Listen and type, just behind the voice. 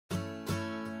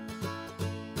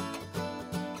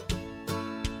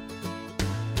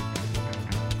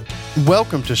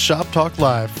Welcome to Shop Talk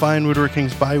Live, Fine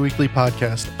Woodworking's bi-weekly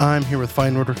podcast. I'm here with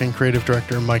Fine Woodworking Creative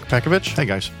Director Mike Pekovich. Hey,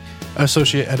 guys.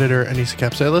 Associate Editor Anissa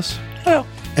Capsalis. Hello.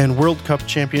 And World Cup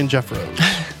Champion Jeff Rose.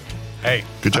 Hey.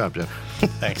 Good job, Jeff.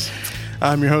 Thanks.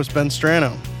 I'm your host, Ben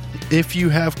Strano. If you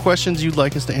have questions you'd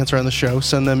like us to answer on the show,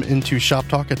 send them into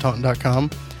shoptalk@taunton.com.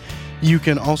 You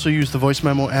can also use the voice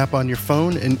memo app on your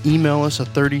phone and email us a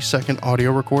 30-second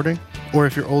audio recording. Or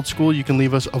if you're old school, you can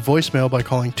leave us a voicemail by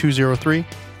calling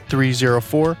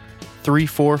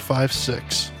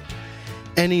 203-304-3456.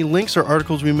 Any links or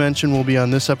articles we mention will be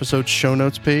on this episode's show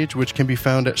notes page, which can be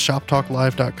found at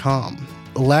shoptalklive.com.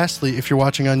 Lastly, if you're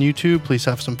watching on YouTube, please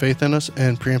have some faith in us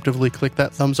and preemptively click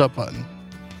that thumbs up button,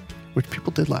 which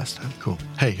people did last time. Cool.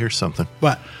 Hey, here's something.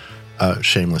 What?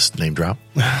 Shameless name drop.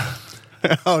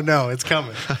 Oh, no, it's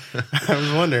coming. I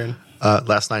was wondering.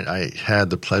 Last night, I had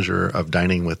the pleasure of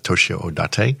dining with Toshio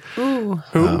Odate. Ooh.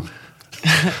 Who?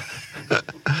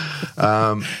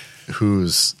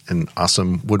 Who's an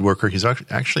awesome woodworker. He's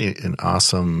actually an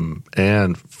awesome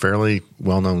and fairly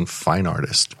well-known fine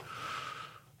artist,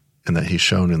 and that he's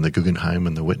shown in the Guggenheim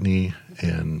and the Whitney,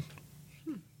 and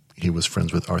he was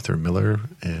friends with Arthur Miller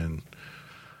and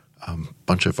a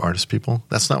bunch of artist people.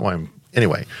 That's not why I'm...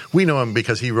 Anyway, we know him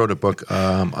because he wrote a book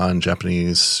on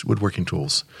Japanese woodworking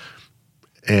tools.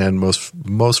 And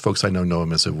most folks I know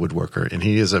him as a woodworker, and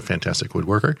he is a fantastic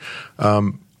woodworker.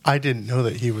 I didn't know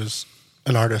that he was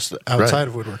an artist outside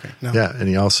of woodworking. No. Yeah, and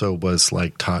he also was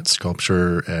taught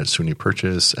sculpture at SUNY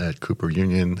Purchase, at Cooper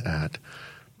Union, at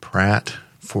Pratt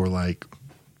for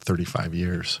 35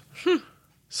 years.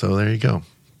 So there you go.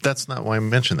 That's not why I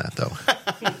mentioned that, though.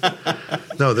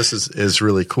 No, this is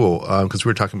really cool because we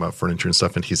were talking about furniture and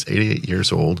stuff, and he's 88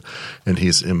 years old, and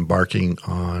he's embarking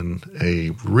on a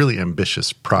really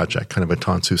ambitious project, kind of a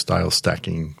Tansu-style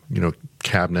stacking,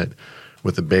 cabinet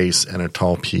with a base and a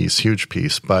tall piece, huge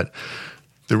piece. But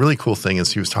the really cool thing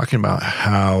is he was talking about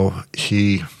how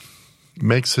he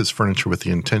makes his furniture with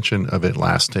the intention of it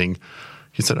lasting,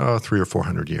 he said, 300 or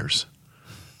 400 years.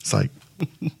 It's like...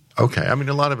 Okay. I mean,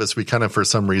 a lot of us, we kind of, for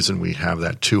some reason, we have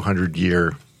that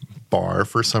 200-year bar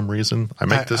for some reason. I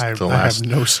make this to last I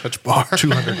have no such bar.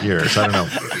 200 years. I don't know.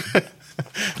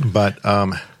 But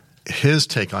his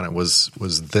take on it was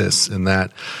this, in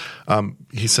that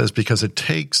he says because it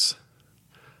takes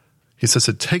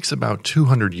about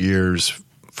 200 years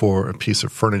for a piece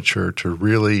of furniture to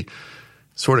really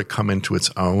sort of come into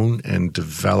its own and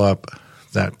develop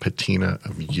that patina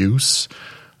of use.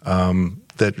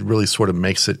 That really sort of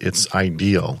makes it its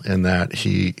ideal, in that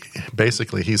he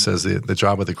says the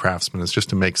job of the craftsman is just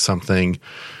to make something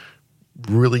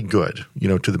really good,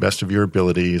 to the best of your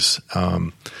abilities.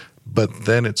 But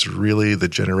then it's really the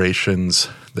generations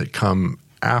that come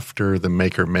after the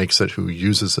maker makes it, who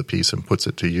uses the piece and puts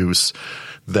it to use,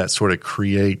 that sort of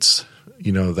creates,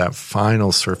 that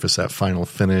final surface, that final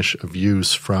finish of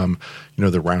use from,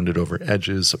 the rounded over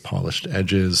edges, the polished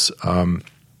edges.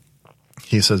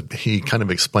 He says he kind of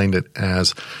explained it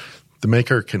as the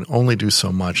maker can only do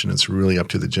so much, and it's really up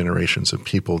to the generations of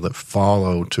people that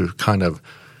follow to kind of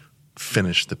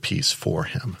finish the piece for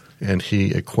him. And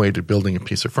he equated building a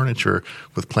piece of furniture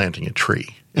with planting a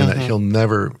tree, and that he'll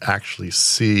never actually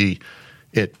see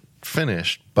it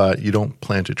finished, but you don't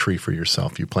plant a tree for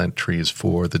yourself. You plant trees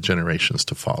for the generations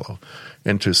to follow.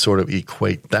 And to sort of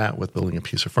equate that with building a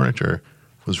piece of furniture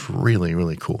was really,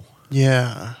 really cool.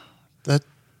 Yeah.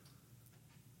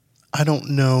 I don't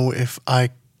know if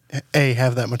I,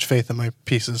 have that much faith in my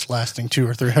pieces lasting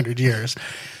 200 or 300 years,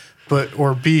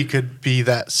 or B, could be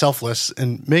that selfless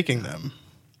in making them.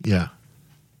 Yeah.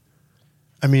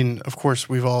 I mean, of course,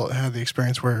 we've all had the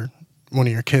experience where one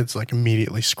of your kids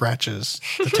immediately scratches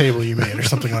the table you made or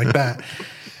something like that.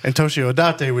 And Toshio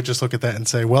Odate would just look at that and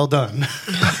say, well done.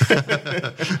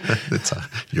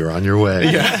 You're on your way.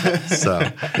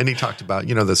 Yeah. And he talked about,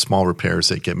 the small repairs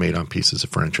that get made on pieces of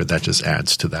furniture. That just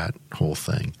adds to that whole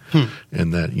thing.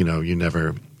 And that, you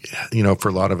never, for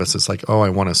a lot of us, it's like, I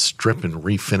want to strip and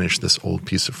refinish this old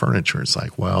piece of furniture. It's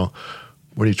like, well,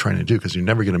 what are you trying to do? Because you're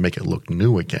never going to make it look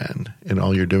new again. And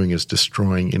all you're doing is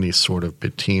destroying any sort of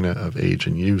patina of age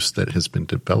and use that has been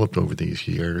developed over these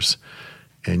years.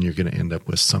 And you're going to end up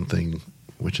with something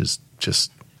which is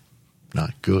just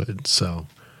not good. So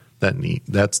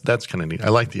that's kind of neat. I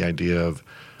like the idea of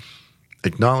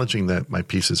acknowledging that my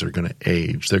pieces are going to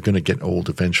age. They're going to get old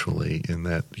eventually, and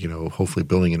that, hopefully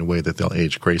building in a way that they'll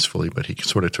age gracefully. But he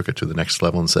sort of took it to the next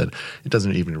level and said it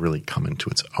doesn't even really come into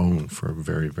its own for a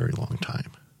very, very long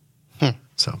time.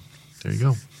 So there you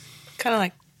go. Kind of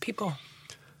like people.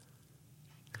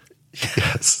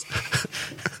 Yes.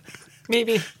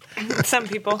 Maybe some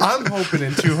people. I'm hoping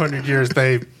in 200 years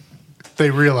they they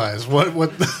realize what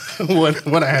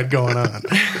I had going on.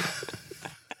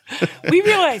 We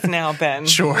realize now, Ben.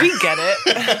 Sure. We get it.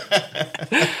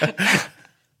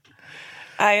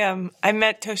 I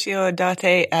met Toshio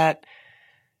Adate at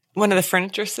one of the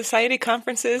Furniture Society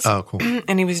conferences. Oh, cool.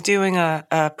 And he was doing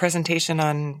a presentation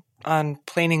on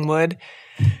planing wood.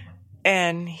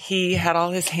 And he had all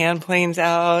his hand planes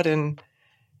out, and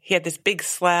he had this big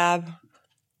slab,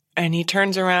 and he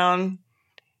turns around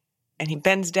and he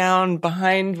bends down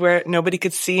behind where nobody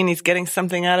could see, and he's getting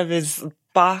something out of his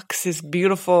box, his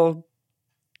beautiful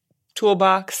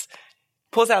toolbox,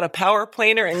 pulls out a power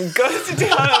planer and goes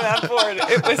down on that board.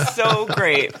 It was so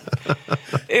great.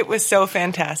 It was so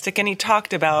fantastic. And he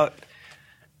talked about,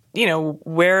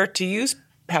 where to use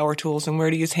power tools and where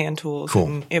to use hand tools. Cool.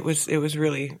 And it was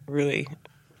really, really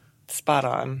spot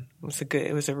on.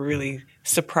 It was a really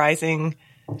surprising,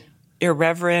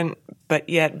 irreverent, but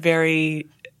yet very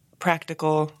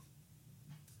practical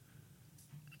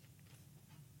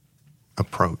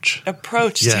approach to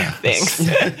things.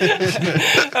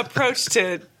 Approach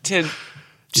to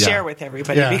share with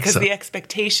everybody, because the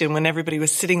expectation when everybody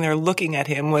was sitting there looking at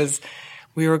him was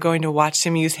we were going to watch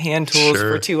him use hand tools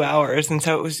for 2 hours, and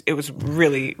so it was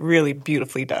really, really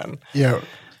beautifully done. Yeah,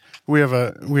 we have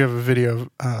a video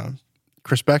of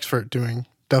Chris Becksford doing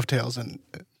dovetails, and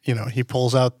he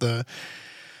pulls out the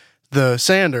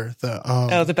sander,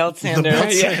 the belt sander,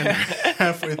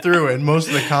 halfway through it, and most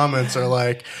of the comments are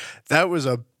like, "That was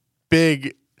a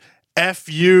big F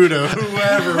you to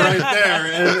whoever right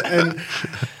there," and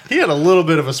he had a little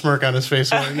bit of a smirk on his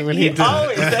face when he did.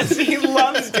 Always does. He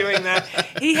loves doing that.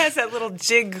 He has that little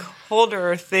jig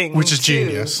holder thing, which is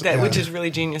genius. Which is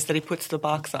really genius that he puts the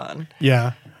box on.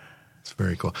 Yeah, it's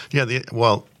very cool. Yeah,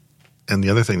 and the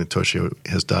other thing that Toshio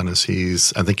has done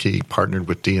is I think he partnered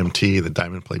with DMT, the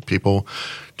diamond plate people,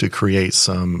 to create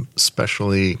some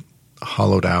specially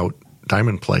hollowed out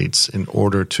diamond plates in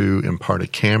order to impart a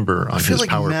camber on his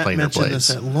power Matt planer mentioned blades.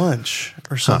 This at lunch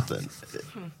or something.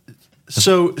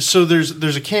 So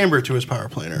there's a camber to his power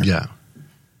planer. Yeah.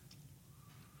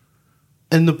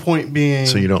 And the point being,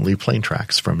 so you don't leave plane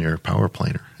tracks from your power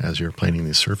planer as you're planing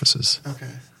these surfaces. Okay.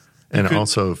 And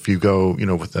also, if you go,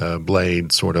 with a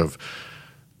blade sort of,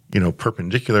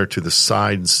 perpendicular to the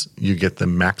sides, you get the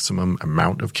maximum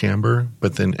amount of camber.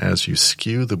 But then as you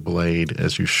skew the blade,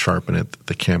 as you sharpen it,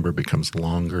 the camber becomes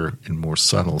longer and more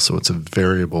subtle. So it's a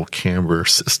variable camber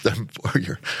system for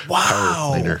your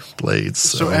power planer blades.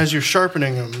 So as you're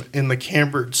sharpening them in the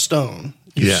cambered stone,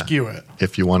 you skew it.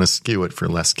 If you want to skew it for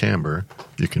less camber,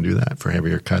 you can do that. For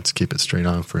heavier cuts, keep it straight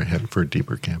on. For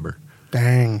deeper camber.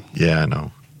 Dang. Yeah, I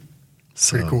know.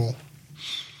 Pretty cool.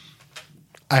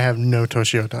 I have no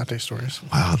Toshio Date stories.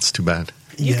 Wow, that's too bad.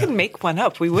 You can make one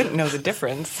up. We wouldn't know the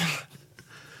difference.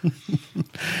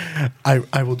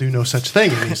 I will do no such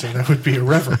thing, Anissa. That would be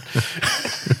irreverent.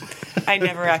 I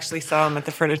never actually saw him at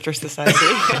the Furniture Society.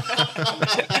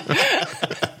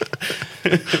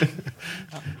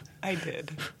 I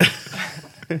did.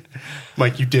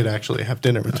 Mike, you did actually have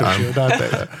dinner with Toshio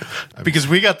Date. Because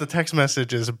we got the text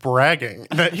messages bragging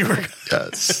that you were...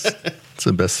 Yes. It's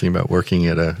the best thing about working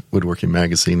at a woodworking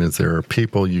magazine is there are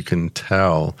people you can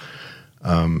tell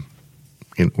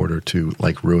in order to,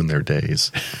 ruin their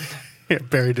days. Yeah,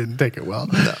 Barry didn't take it well.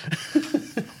 No.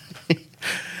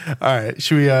 All right.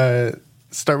 Should we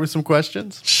start with some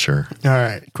questions? Sure. All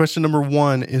right. Question number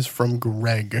 1 is from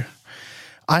Greg.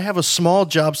 I have a small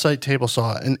job site table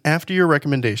saw, and after your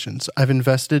recommendations, I've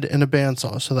invested in a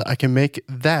bandsaw so that I can make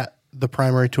that the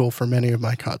primary tool for many of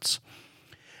my cuts.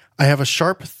 I have a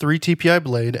sharp 3 TPI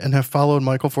blade and have followed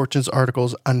Michael Fortune's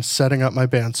articles on setting up my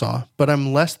bandsaw, but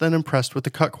I'm less than impressed with the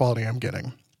cut quality I'm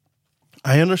getting.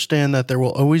 I understand that there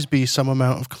will always be some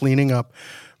amount of cleaning up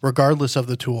regardless of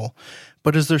the tool,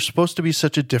 but is there supposed to be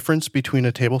such a difference between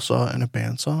a table saw and a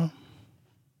bandsaw?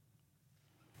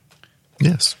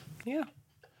 Yes. Yeah.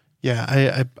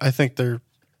 Yeah, I think they're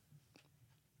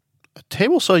a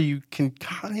table saw you can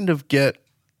kind of get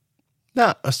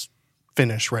not a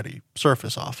finish ready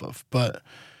surface off of, but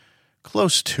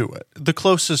close to it. The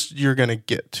closest you're going to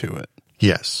get to it.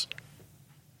 Yes.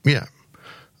 Yeah.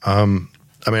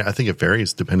 I think it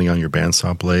varies depending on your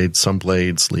bandsaw blade. Some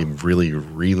blades leave really,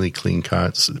 really clean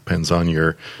cuts. It depends on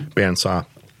your bandsaw.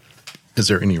 Is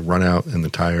there any run out in the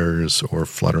tires or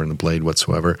flutter in the blade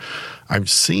whatsoever? I've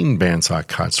seen bandsaw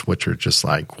cuts which are just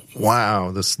like,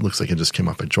 wow, this looks like it just came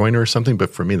off a joiner or something.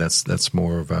 But for me, that's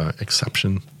more of an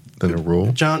exception than a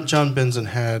rule. John Benson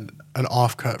had an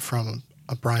offcut from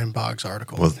a Brian Boggs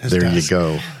article. Well, there you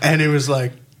go. And it was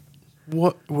like,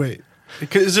 what? Wait.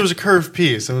 Because it was a curved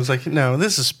piece. And it was like, no,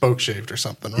 this is spoke shaped or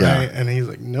something, right? Yeah. And he's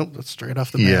like, nope, that's straight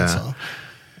off the bandsaw.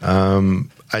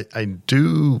 I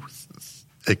do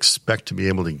expect to be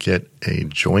able to get a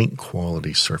joint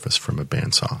quality surface from a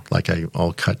bandsaw. Like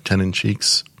I'll cut tenon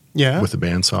cheeks with a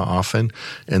bandsaw often,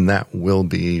 and that will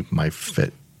be my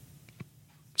fit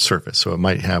surface. So it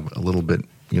might have a little bit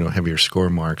heavier score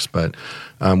marks, but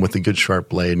with a good sharp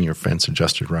blade and your fence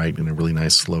adjusted right and a really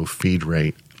nice slow feed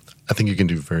rate, I think you can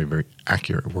do very, very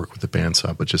accurate work with the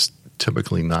bandsaw, but just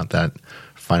typically not that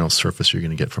final surface you're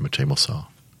going to get from a table saw.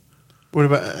 What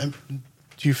about?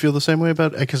 Do you feel the same way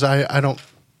about? Because I don't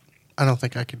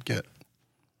think I could get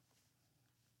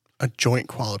a joint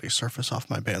quality surface off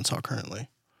my bandsaw currently.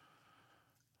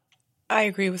 I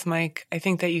agree with Mike. I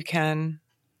think that you can.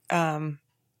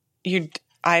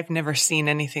 I've never seen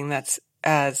anything that's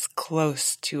as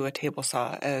close to a table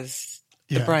saw as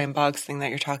the Brian Boggs thing that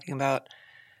you're talking about.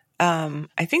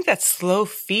 I think that slow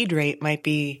feed rate might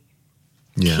be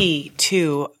key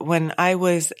too. When I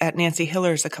was at Nancy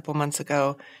Hiller's a couple months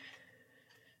ago,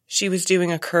 she was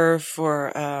doing a curve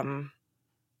for,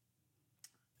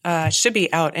 should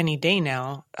be out any day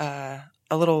now, a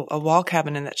wall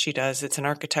cabinet that she does. It's an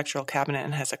architectural cabinet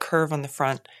and has a curve on the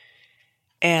front.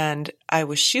 And I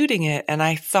was shooting it, and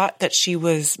I thought that she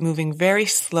was moving very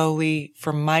slowly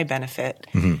for my benefit.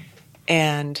 Mm-hmm.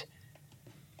 And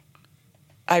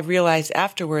I realized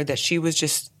afterward that she was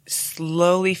just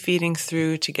slowly feeding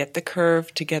through to get the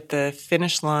curve, to get the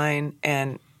finish line,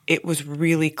 and it was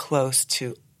really close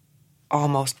to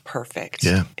almost perfect.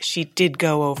 Yeah. She did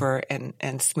go over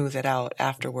and smooth it out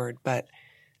afterward, but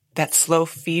that slow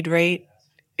feed rate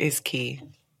is key.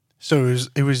 So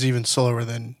it was even slower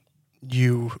than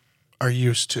you are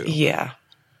used to. Yeah.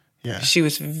 Yeah. She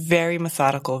was very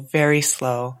methodical, very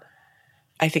slow.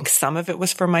 I think some of it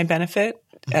was for my benefit,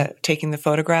 taking the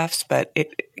photographs, but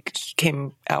it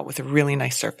came out with a really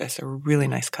nice surface, a really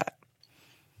nice cut.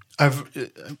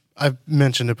 I've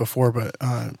mentioned it before, but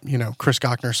Chris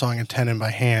Gochner's song "In Tenon" by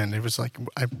hand. It was like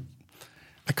I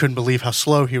couldn't believe how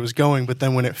slow he was going, but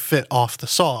then when it fit off the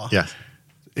saw,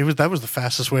 that was the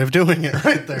fastest way of doing it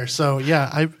right there. So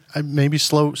I maybe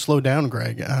slow down,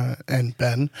 Greg and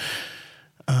Ben.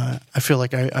 I feel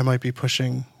like I might be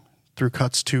pushing through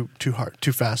cuts too hard,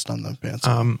 too fast on the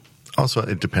bandsaw. Also,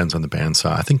 it depends on the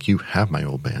bandsaw. I think you have my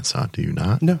old bandsaw, do you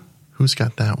not? No. Who's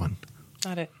got that one?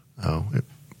 Not it. Oh,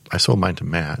 I sold mine to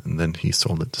Matt, and then he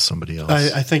sold it to somebody else.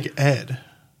 I think Ed.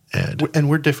 And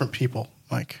we're different people,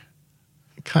 Mike.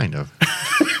 Kind of.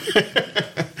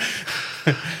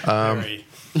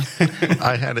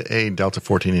 I had a Delta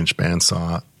 14-inch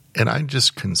bandsaw, and I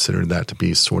just considered that to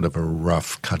be sort of a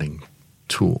rough cutting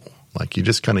tool. Like you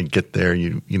just kind of get there,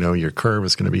 your curve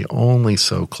is going to be only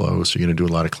so close. You're going to do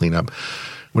a lot of cleanup.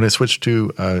 When I switched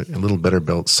to a little better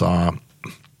built saw,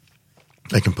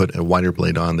 I can put a wider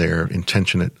blade on there,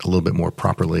 intention it a little bit more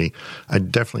properly. I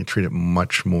definitely treat it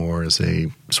much more as a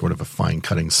sort of a fine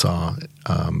cutting saw.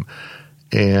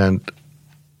 And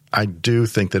I do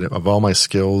think that of all my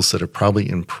skills that have probably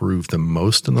improved the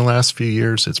most in the last few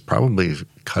years, it's probably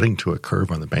cutting to a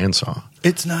curve on the bandsaw.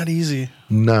 It's not easy.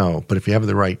 No, but if you have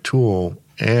the right tool,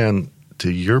 and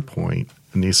to your point,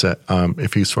 Anissa,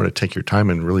 if you sort of take your time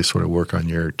and really sort of work on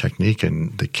your technique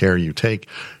and the care you take,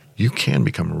 you can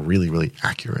become really, really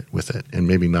accurate with it. And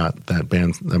maybe not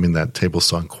that table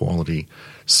saw quality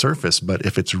surface, but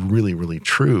if it's really, really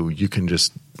true, you can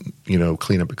just,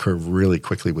 clean up a curve really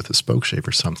quickly with a spoke shave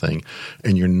or something,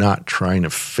 and you're not trying to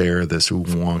fare this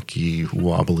wonky,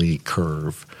 wobbly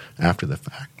curve after the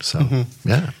fact. So,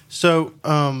 yeah. So,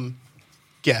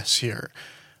 guess here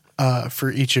for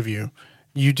each of you.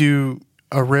 You do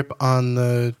a rip on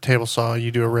the table saw, you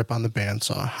do a rip on the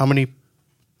bandsaw. How many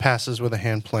passes with a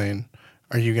hand plane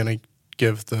are you going to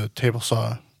give the table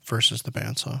saw versus the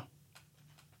bandsaw?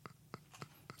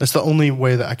 That's the only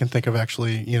way that I can think of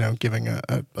actually, giving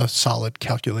a solid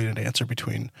calculated answer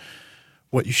between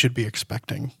what you should be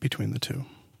expecting between the two.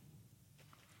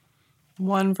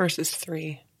 1 versus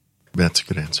 3. That's a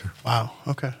good answer. Wow.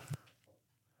 Okay.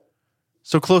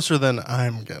 So closer than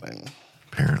I'm getting.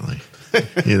 Apparently.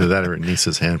 Either that or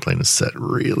Anissa's hand plane is set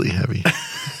really heavy.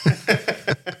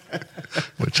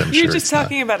 Which I'm sure You're just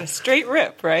talking about a straight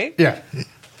rip, right? Yeah.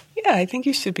 Yeah, I think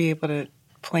you should be able to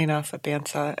plane off a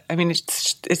bandsaw. I mean,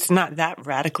 it's not that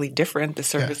radically different, the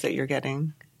surface that you're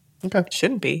getting. Okay. It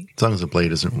shouldn't be. As long as the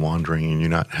blade isn't wandering and you're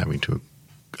not having to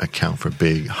account for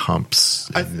big humps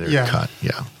in their cut.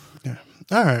 Yeah. Yeah.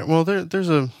 All right. Well, there's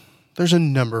a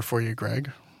number for you,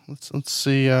 Greg. Let's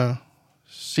see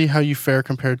how you fare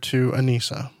compared to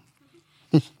Anissa.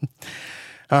 All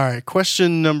right.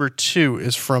 Question number 2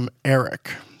 is from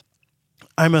Eric.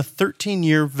 I'm a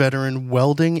 13-year veteran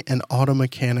welding and auto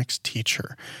mechanics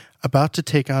teacher, about to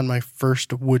take on my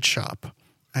first wood shop.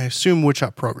 I assume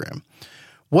woodshop program.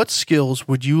 What skills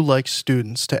would you like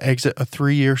students to exit a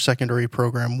 3-year secondary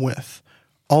program with?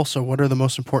 Also, what are the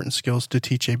most important skills to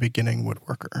teach a beginning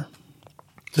woodworker?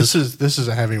 This is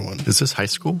a heavy one. Is this high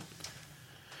school?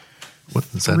 What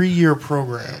is that? 3-year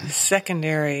program.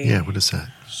 Secondary. Yeah, what is that?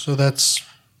 So that's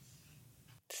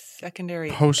secondary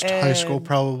post high school,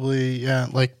 probably. Yeah,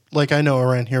 like I know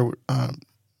around here,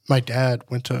 my dad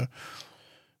went to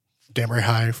Danbury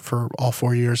High for all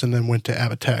 4 years, and then went to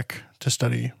Avatech to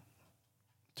study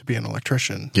to be an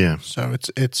electrician. Yeah. So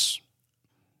it's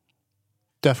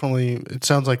definitely. It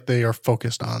sounds like they are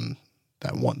focused on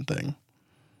that one thing.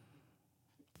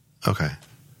 Okay,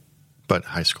 but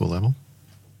high school level,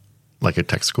 like a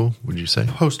tech school, would you say?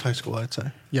 Post high school, I'd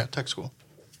say. Yeah, tech school.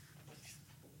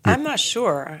 I'm not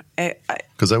sure.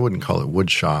 Because I wouldn't call it wood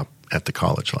shop at the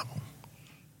college level.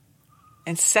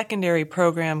 And secondary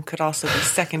program could also be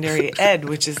secondary ed,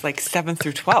 which is like 7th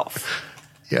through 12th.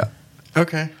 Yeah.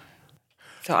 Okay.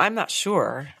 So I'm not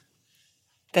sure.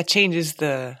 That changes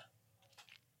the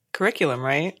curriculum,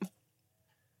 right?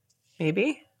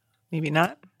 Maybe. Maybe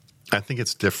not. I think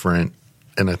it's different.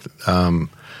 And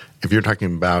if you're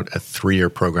talking about a 3-year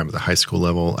program at the high school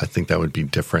level, I think that would be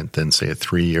different than, say, a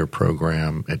 3-year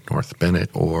program at North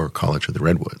Bennett or College of the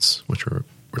Redwoods, which are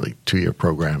really 2-year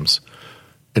programs,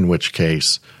 in which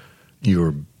case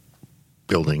you're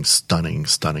building stunning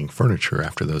furniture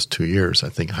after those 2 years. I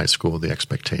think high school, the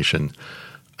expectation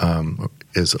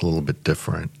is a little bit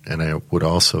different. And I would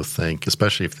also think,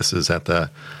 especially if this is at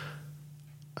the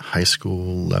high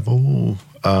school level,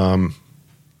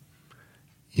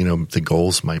 the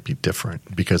goals might be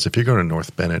different, because if you're going to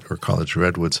North Bennett or College of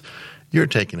Redwoods, you're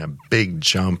taking a big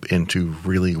jump into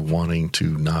really wanting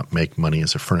to not make money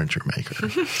as a furniture maker.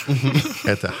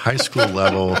 At the high school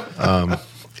level,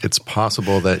 it's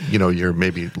possible that, you're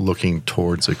maybe looking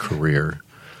towards a career.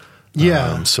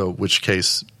 Yeah. So which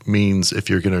case means if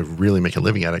you're going to really make a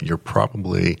living at it, you're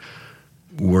probably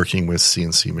working with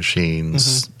CNC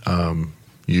machines,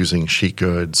 using sheet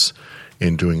goods,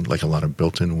 and doing like a lot of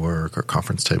built-in work or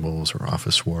conference tables or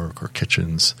office work or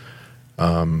kitchens,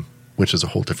 which is a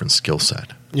whole different skill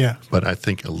set. Yeah. But I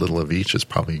think a little of each is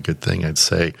probably a good thing. I'd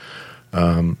say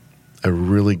a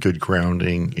really good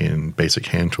grounding in basic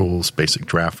hand tools, basic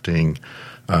drafting,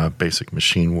 basic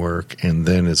machine work, and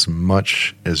then as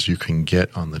much as you can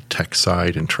get on the tech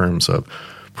side in terms of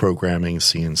programming,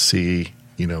 CNC,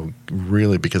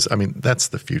 really, because, that's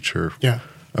the future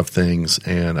of things.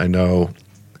 And I know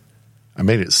I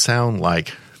made it sound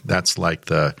like that's like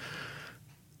the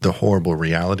horrible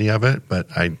reality of it, but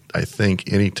I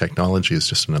think any technology is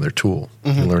just another tool.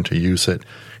 You learn to use it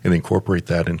and incorporate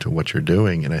that into what you're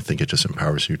doing, and I think it just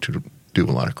empowers you to do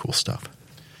a lot of cool stuff.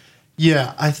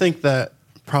 Yeah, I think that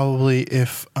probably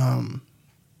if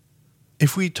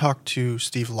we talk to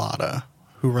Steve Latta,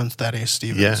 who runs That A.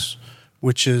 Stevens,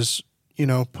 which is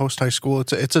post high school,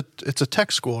 it's a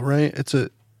tech school, right?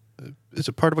 Is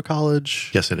it part of a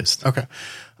college? Yes, it is. Okay.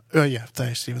 Yeah,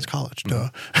 That A. Stevens College, duh.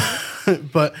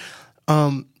 But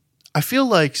I feel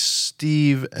like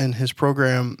Steve and his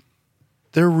program,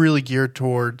 they're really geared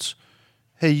towards,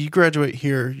 hey, you graduate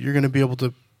here, you're going to be able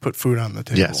to put food on the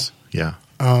table. Yes, yeah.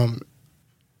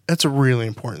 That's a really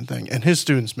important thing. And his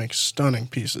students make stunning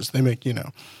pieces. They make,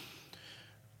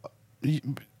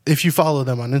 if you follow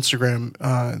them on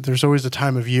Instagram, there's always a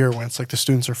time of year when it's like the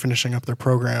students are finishing up their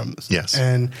programs. Yes.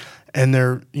 And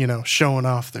they're, showing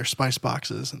off their spice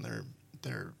boxes and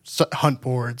their hunt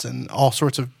boards and all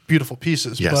sorts of beautiful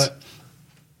pieces. Yes. But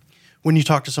when you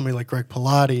talk to somebody like Greg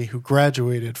Pilati, who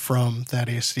graduated from That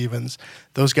A. Stevens,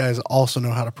 those guys also know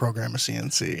how to program a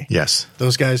CNC. Yes.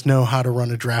 Those guys know how to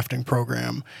run a drafting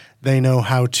program. They know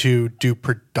how to do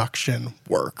production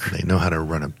work. They know how to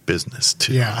run a business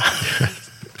too. Yeah.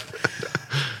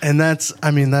 And there's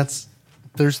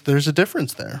a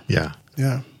difference there. Yeah.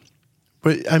 Yeah.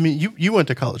 But you went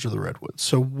to College of the Redwoods.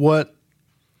 So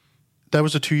that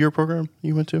was a 2-year program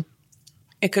you went to?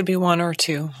 It could be 1 or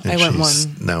 2. And I went she's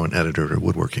 1. now an editor at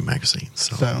Woodworking magazine.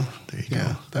 So there you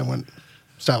go. That went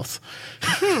south.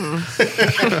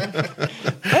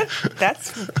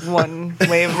 That's one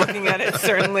way of looking at it,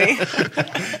 certainly.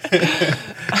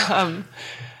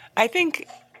 I think,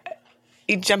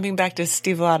 jumping back to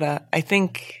Steve Latta, I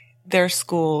think his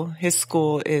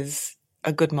school is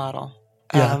a good model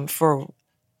for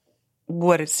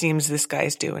what it seems this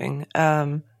guy's doing.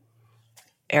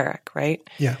 Eric, right?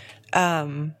 Yeah.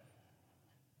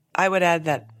 I would add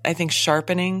that I think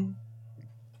sharpening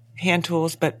hand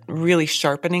tools, but really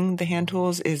sharpening the hand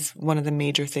tools is one of the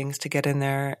major things to get in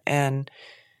there. And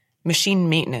machine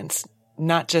maintenance,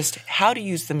 not just how to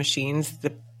use the machines,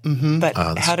 but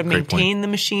how to maintain the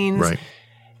machines. Right.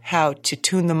 how to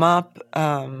tune them up.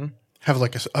 Have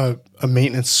like a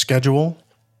maintenance schedule,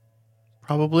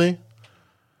 probably.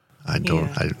 I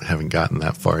haven't gotten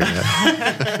that far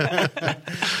yet.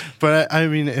 But I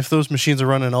mean, if those machines are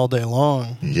running all day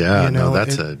long,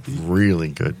 that's a really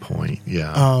good point.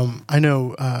 Yeah. I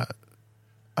know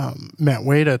Matt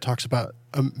Wada talks about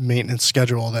a maintenance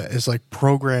schedule that is like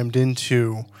programmed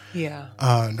into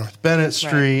North Bennett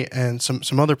Street and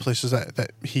some other places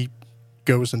that he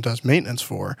goes and does maintenance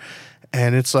for.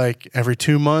 And it's like every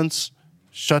 2 months,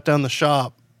 shut down the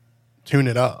shop, tune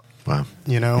it up. Wow.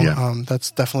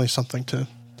 That's definitely something to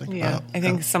think about. I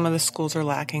think some of the schools are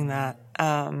lacking that.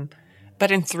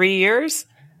 But in 3 years,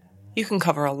 you can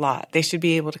cover a lot. They should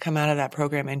be able to come out of that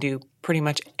program and do pretty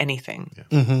much anything. Yeah.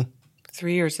 Mm-hmm.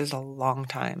 3 years is a long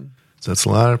time. So that's a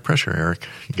lot of pressure, Eric.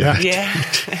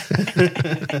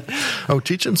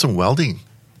 Teach him some welding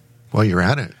while you're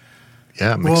at it.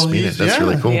 Yeah, McSpeed. That's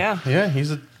really cool. Yeah,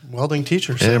 he's a welding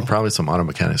teacher. So. And probably some auto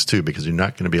mechanics too, because you're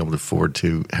not going to be able to afford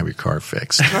to have your car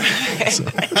fixed.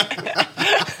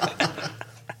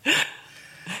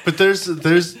 But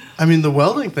the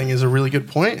welding thing is a really good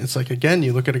point. It's like, again,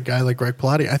 you look at a guy like Greg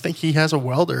Pilati. I think he has a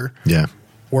welder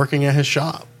working at his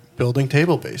shop, building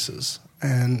table bases.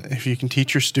 And if you can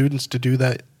teach your students to do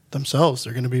that themselves,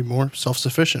 they're going to be more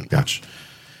self-sufficient, which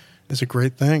is a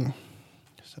great thing.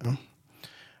 So,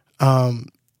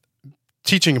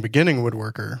 teaching a beginning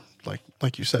woodworker,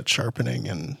 like you said, sharpening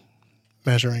and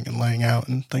measuring and laying out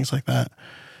and things like that.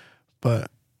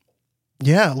 But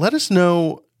yeah, let us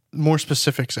know more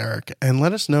specifics, Eric, and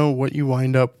let us know what you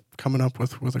wind up coming up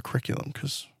with a curriculum,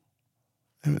 because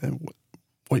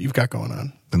what you've got going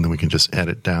on. And then we can just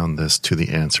edit down this to the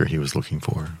answer he was looking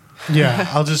for. Yeah,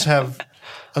 I'll just have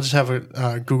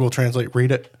a Google Translate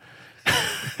read it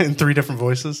in 3 different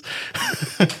voices.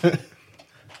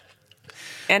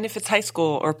 And if it's high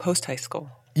school or post-high school.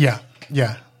 Yeah,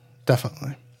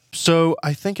 definitely. So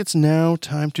I think it's now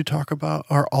time to talk about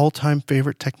our all-time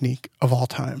favorite technique of all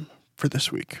time for this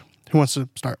week. Who wants to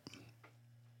start?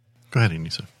 Go ahead,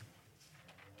 Anissa.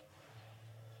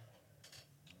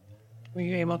 Were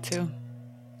you able to?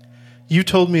 You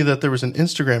told me that there was an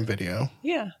Instagram video.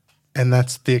 Yeah. And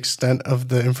that's the extent of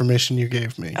the information you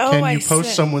gave me. Oh, Can you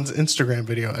post someone's Instagram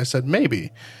video? I said,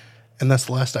 maybe. And that's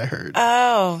the last I heard.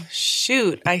 Oh,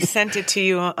 shoot. I sent it to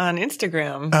you on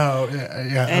Instagram. Oh,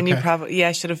 yeah. And you probably,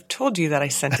 I should have told you that I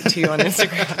sent it to you on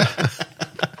Instagram.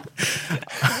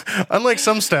 Unlike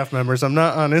some staff members, I'm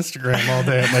not on Instagram all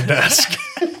day at my desk.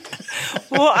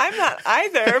 Well, I'm not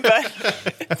either,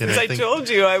 but since I told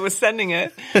you I was sending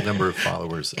it. The number of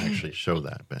followers actually show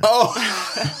that, Ben. Oh.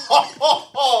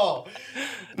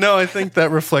 No, I think that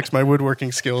reflects my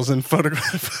woodworking skills and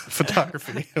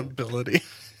photography ability.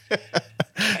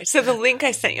 So the link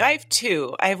I sent you, I have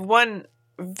 2. I have one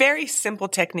very simple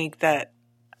technique that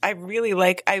I really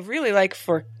like. I really like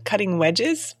for cutting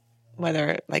wedges,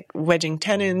 whether like wedging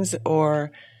tenons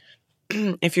or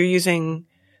if you're using...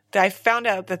 I found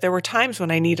out that there were times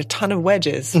when I need a ton of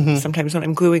wedges. Mm-hmm. Sometimes when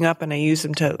I'm gluing up and I use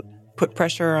them to put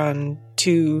pressure on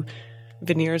 2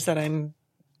 veneers that I'm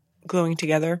gluing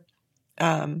together.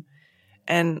 And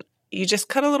you just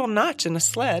cut a little notch in a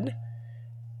sled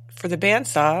for the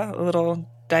bandsaw, a little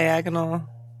diagonal.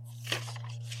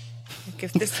 Like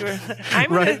if this were...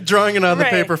 Drawing it on the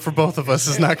paper for both of us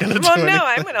is not going to do anything. Well, no,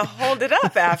 I'm going to hold it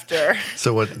up after.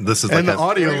 So what this is and like the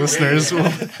audio listeners will...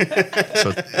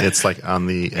 So it's like on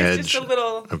the edge of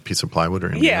a piece of plywood or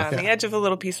anything? Yeah, on the edge of a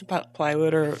little piece of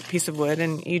plywood or piece of wood,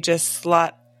 and you just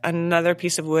slot another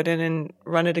piece of wood in and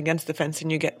run it against the fence,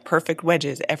 and you get perfect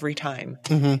wedges every time.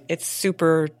 Mm-hmm. It's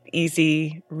super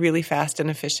easy, really fast and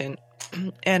efficient.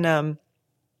 And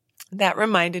that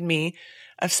reminded me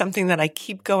of something that I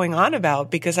keep going on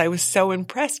about because I was so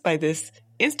impressed by this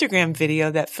Instagram video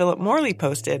that Philip Morley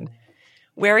posted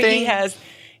where he has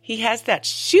that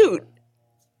chute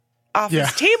off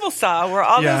his table saw where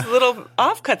all those little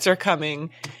offcuts are coming.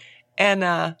 And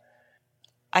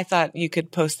I thought you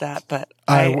could post that, but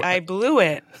I blew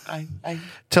it. I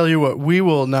tell you what, we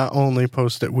will not only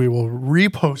post it, we will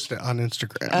repost it on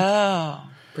Instagram. Oh,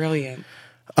 brilliant.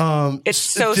 It's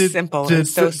so simple and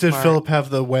so smart. Did Philip have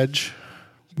the wedge?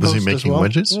 Was he making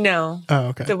wedges? No. Oh,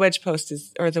 okay. The wedge post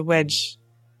the wedge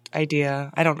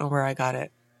idea. I don't know where I got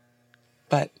it,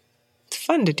 but it's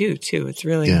fun to do too. It's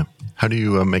really. Yeah. How do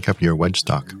you make up your wedge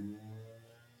stock?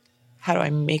 How do I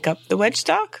make up the wedge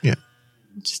stock? Yeah.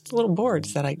 Just little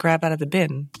boards that I grab out of the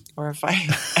bin. Or if I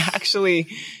actually,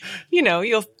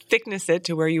 you'll thickness it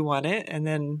to where you want it and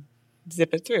then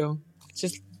zip it through. It's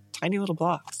just tiny little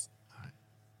blocks.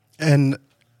 And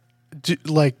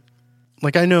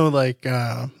I know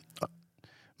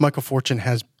Michael Fortune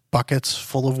has buckets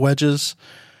full of wedges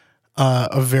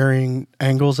of varying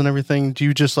angles and everything. Do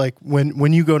you just like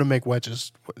when you go to make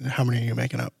wedges, how many are you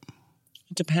making up?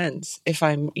 It depends. If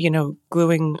I'm,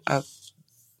 gluing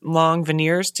long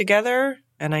veneers together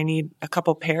and I need a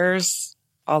couple pairs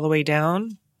all the way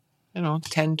down,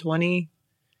 10, 20.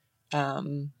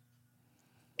 And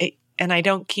I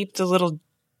don't keep the little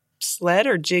sled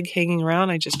or jig hanging around.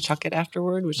 I just chuck it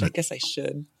afterward, which I guess I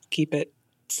should keep it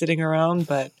sitting around,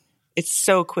 but it's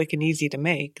so quick and easy to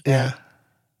make that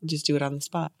I just do it on the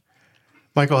spot.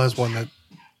 Michael has one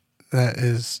that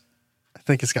is, I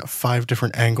think it's got 5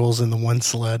 different angles in the one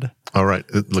sled. All right.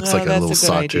 It looks like a little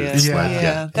sawtooth sled.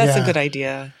 Yeah, that's a good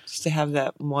idea, just to have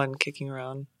that one kicking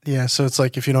around. Yeah, so it's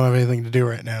like if you don't have anything to do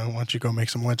right now, why don't you go make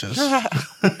some wedges?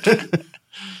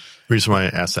 The reason why I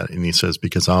asked that, Anissa, is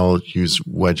because I'll use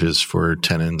wedges for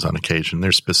tenons on occasion.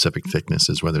 There's specific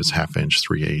thicknesses, whether it's 1/2 inch,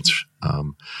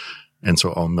 3/8. And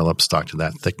so I'll mill up stock to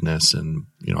that thickness. And,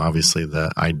 obviously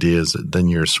the idea is that then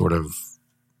you're sort of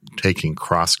taking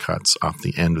cross cuts off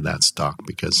the end of that stock,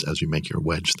 because as you make your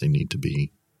wedge, they need to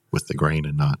be with the grain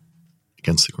and not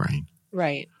against the grain.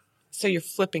 Right. So you're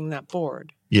flipping that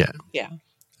board. Yeah. Yeah.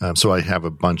 So I have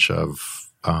a bunch of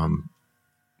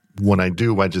when I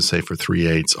do wedges, say for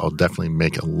 3/8, I'll definitely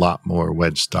make a lot more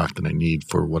wedge stock than I need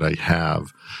for what I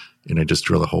have. And I just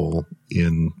drill a hole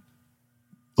in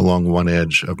along one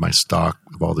edge of my stock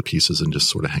of all the pieces and just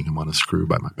sort of hang them on a screw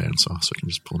by my bandsaw so I can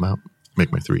just pull them out,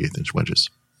 make my 3/8 inch wedges.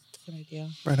 Good idea.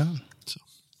 Right on. So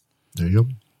there you go.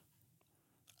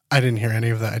 I didn't hear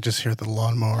any of that. I just hear the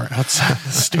lawnmower outside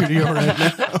the studio right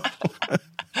now.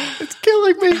 It's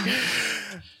killing me.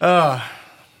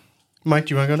 Mike,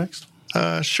 do you want to go next?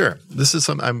 Sure. This is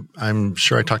I'm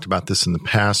sure I talked about this in the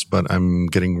past, but I'm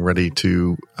getting ready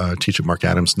to teach at Mark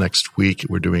Adams next week.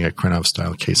 We're doing a Krenov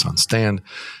style case on stand.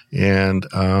 And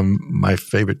my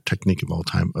favorite technique of all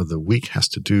time of the week has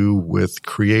to do with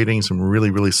creating some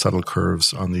really, really subtle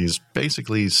curves on these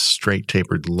basically straight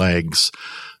tapered legs.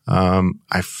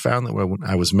 I found that when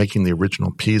I was making the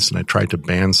original piece and I tried to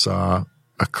bandsaw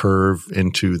a curve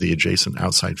into the adjacent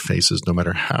outside faces, no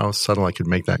matter how subtle I could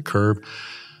make that curve,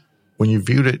 when you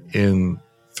viewed it in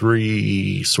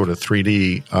 3D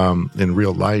in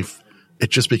real life, it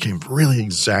just became really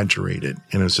exaggerated.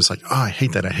 And it was just like, I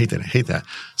hate that, I hate that, I hate that.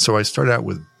 So I started out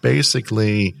with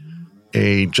basically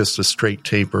just a straight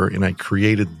taper, and I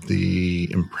created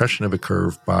the impression of a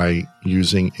curve by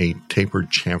using a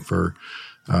tapered chamfer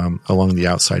along the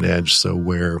outside edge. So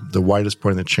where the widest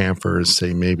point of the chamfer is,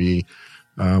 say, maybe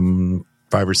 5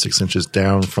 or 6 inches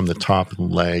down from the top of the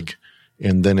leg,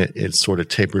 and then it sort of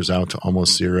tapers out to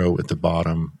almost 0 at the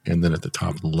bottom and then at the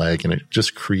top of the leg. And it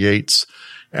just creates,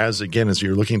 as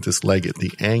you're looking at this leg at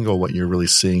the angle, what you're really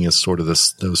seeing is sort of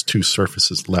those 2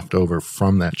 surfaces left over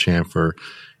from that chamfer.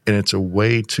 And it's a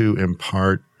way to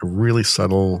impart a really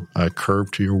subtle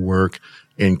curve to your work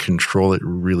and control it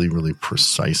really, really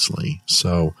precisely.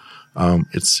 So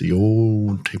it's the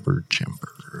old tapered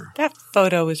chamfer. That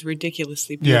photo is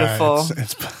ridiculously beautiful. Yeah,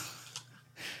 it's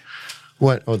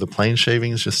What? Oh, the plane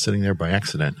shaving is just sitting there by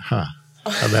accident. Huh.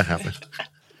 How'd that happen?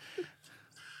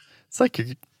 It's like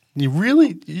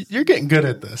you're getting good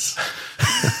at this.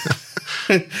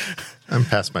 I'm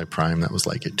past my prime. That was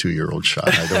like a 2-year-old shot.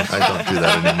 I don't do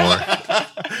that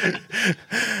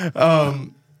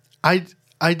anymore.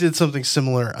 I did something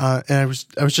similar, and I was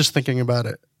just thinking about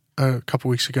it a couple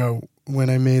weeks ago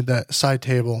when I made that side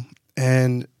table,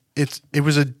 and it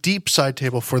was a deep side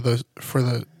table for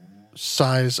the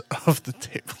size of the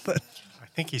table. I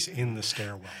think he's in the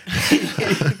stairwell.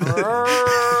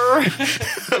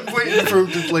 I'm waiting for him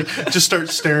to just start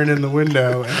staring in the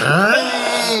window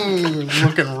and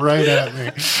looking right at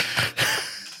me.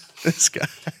 This guy.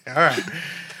 All right.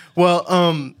 Well,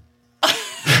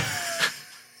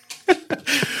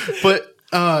 but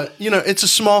it's a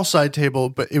small side table,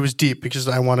 but it was deep because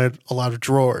I wanted a lot of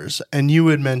drawers. And you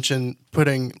had mentioned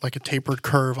putting like a tapered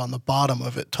curve on the bottom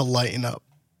of it to lighten up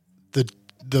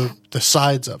the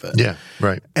sides of it. Yeah,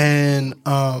 right. And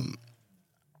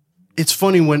it's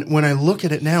funny when I look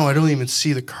at it now, I don't even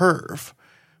see the curve,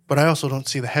 but I also don't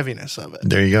see the heaviness of it.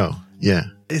 There you go. Yeah.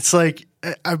 It's like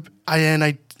I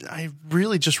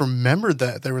really just remembered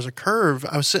that there was a curve.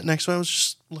 I was sitting next to it. I was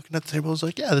just looking at the table. I was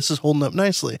like, yeah, this is holding up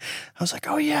nicely. I was like,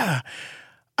 oh yeah.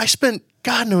 I spent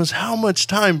God knows how much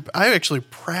time. I actually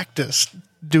practiced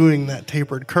doing that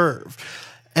tapered curve.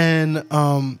 And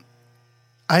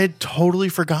I had totally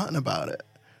forgotten about it,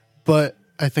 but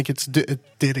I think it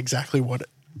did exactly what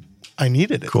I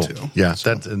needed it Cool. to. Yeah,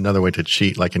 that's another way to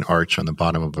cheat, like an arch on the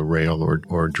bottom of a rail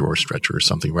or a drawer stretcher or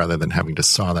something. Rather than having to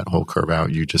saw that whole curve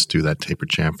out, you just do that taper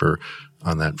chamfer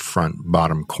on that front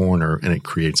bottom corner, and it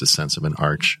creates a sense of an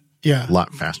arch. Yeah. A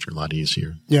lot faster, a lot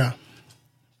easier. Yeah.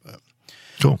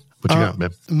 Cool. What you got,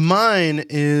 babe? Mine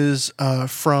is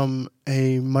from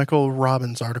a Michael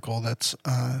Robbins article that's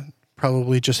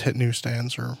probably just hit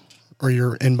newsstands or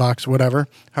your inbox, whatever,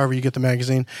 however you get the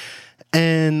magazine.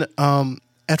 And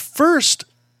at first,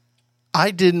 I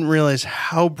didn't realize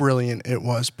how brilliant it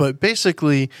was. But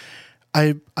basically,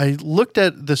 I looked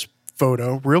at this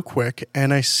photo real quick,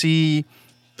 and I see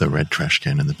The red trash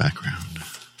can in the background.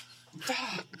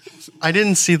 I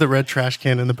didn't see the red trash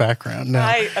can in the background. No.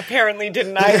 I apparently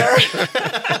didn't either.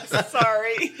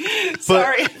 Sorry,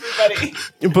 everybody.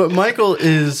 But Michael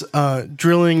is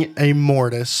drilling a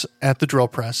mortise at the drill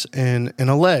press in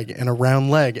a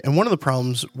round leg. And one of the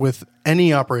problems with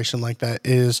any operation like that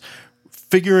is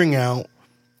figuring out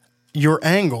your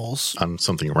angles On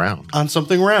something round.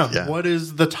 Yeah. Yeah. What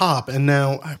is the top? And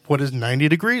now what is 90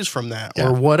 degrees from that Yeah.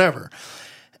 or whatever?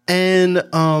 And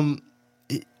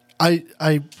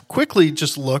I quickly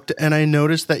just looked and I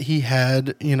noticed that he had,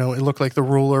 it looked like the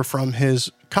ruler from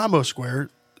his combo square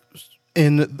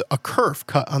in a curve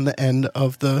cut on the end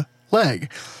of the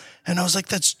leg. And I was like,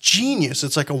 that's genius.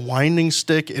 It's like a winding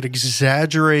stick. It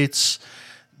exaggerates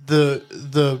the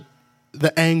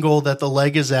angle that the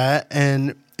leg is at,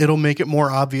 and it'll make it more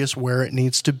obvious where it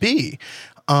needs to be.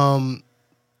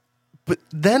 But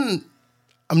then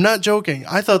I'm not joking.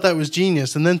 I thought that was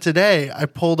genius. And then today I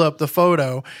pulled up the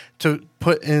photo to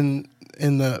put in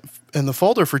the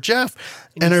folder for Jeff,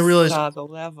 and I realized, saw the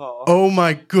level. oh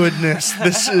my goodness,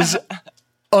 this is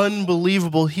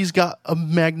unbelievable. He's got a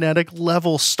magnetic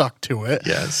level stuck to it.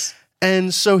 Yes.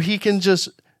 And so he can just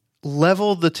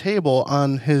level the table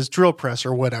on his drill press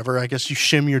or whatever. I guess you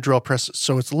shim your drill press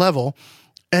so it's level,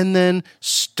 and then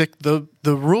stick the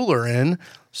ruler in,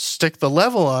 stick the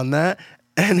level on that.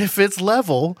 And if it's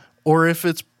level or if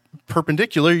it's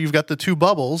perpendicular, you've got the two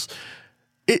bubbles.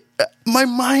 My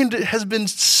mind has been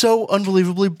so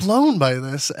unbelievably blown by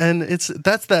this. And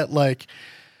that's that like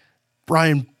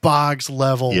Brian Boggs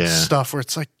level stuff where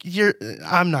it's like,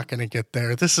 I'm not going to get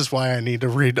there. This is why I need to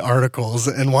read articles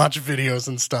and watch videos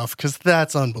and stuff, because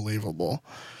that's unbelievable.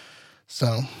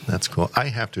 So That's cool. I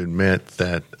have to admit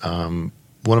that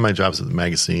one of my jobs at the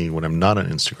magazine when I'm not on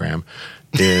Instagram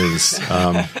is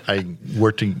I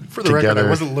work for the record, I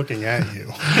wasn't looking at you.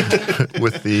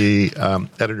 with the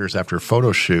editors after a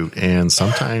photo shoot. And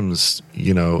sometimes,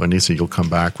 Anissa, you'll come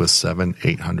back with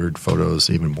 700-800 photos,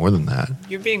 even more than that.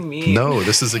 You're being mean. No,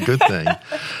 this is a good thing.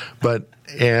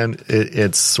 And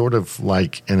it's sort of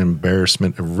like an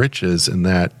embarrassment of riches in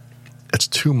that it's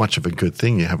too much of a good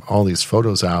thing. You have all these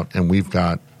photos out, and we've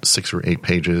got 6 or 8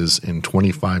 pages and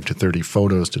 25 to 30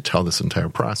 photos to tell this entire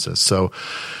process. So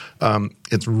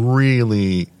it's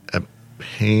really a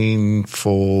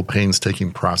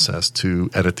painstaking process to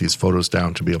edit these photos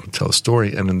down to be able to tell a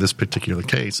story. And in this particular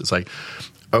case, it's like,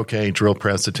 okay, drill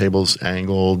press, the table's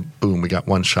angled, boom, we got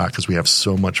one shot because we have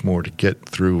so much more to get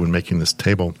through when making this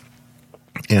table.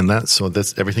 And that's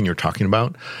everything you're talking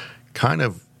about kind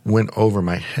of went over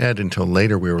my head until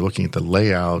later we were looking at the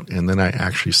layout, and then I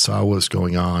actually saw what was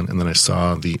going on, and then I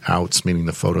saw the outs, meaning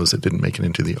the photos that didn't make it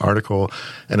into the article,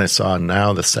 and I saw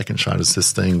now the second shot is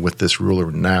this thing with this ruler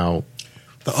now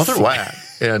The other flat.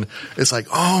 And it's like,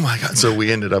 oh my God. So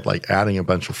we ended up like adding a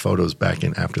bunch of photos back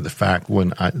in after the fact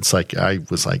when I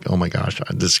was like, oh my gosh,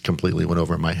 this completely went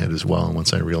over my head as well. And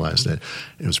once I realized it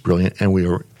was brilliant. And we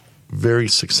were very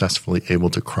successfully able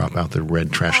to crop out the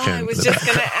red trash can. I was just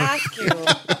going to ask you.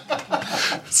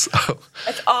 So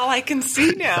That's all I can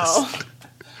see now.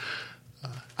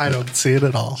 I don't see it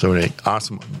at all. So anyway,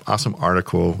 awesome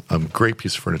article. Great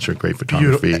piece of furniture, great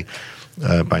photography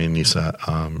by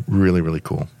Anissa. Really, really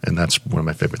cool. And that's one of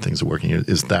my favorite things of working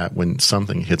is that when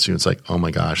something hits you, it's like, oh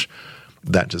my gosh,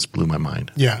 that just blew my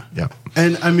mind. Yeah. Yeah.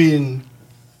 And I mean,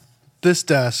 this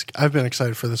desk, I've been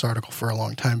excited for this article for a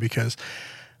long time because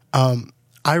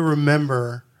I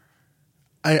remember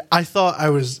I thought I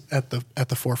was at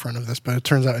the forefront of this, but it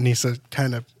turns out Anissa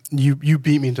kind of you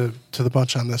beat me to the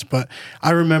bunch on this. But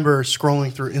I remember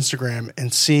scrolling through Instagram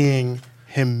and seeing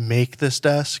him make this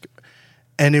desk,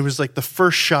 and it was like the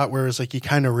first shot where it was like he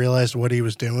kind of realized what he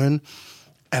was doing,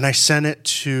 and I sent it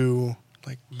to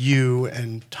like you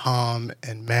and Tom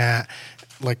and Matt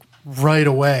like right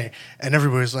away, and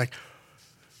everybody was like,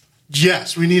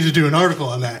 yes, we need to do an article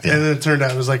on that. Yeah. And then it turned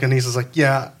out it was like Anissa's like,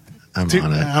 yeah, I'm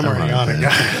already on it,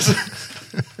 guys.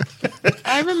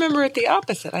 I remember it the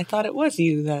opposite. I thought it was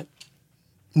you that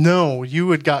No,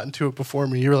 you had gotten to it before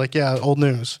me. You were like, yeah, old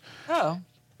news. Oh.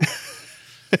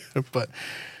 But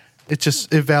it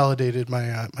validated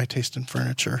my my taste in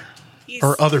furniture.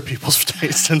 Or other people's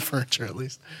taste in furniture, at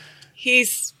least.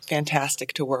 He's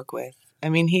fantastic to work with. I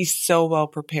mean, he's so well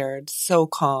prepared, so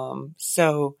calm,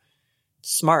 so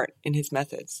smart in his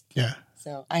methods. Yeah.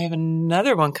 So I have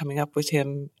another one coming up with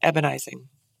him ebonizing.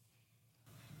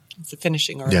 It's a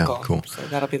finishing article. Yeah, cool. So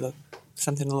that'll be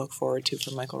something to look forward to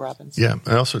for Michael Robbins. Yeah,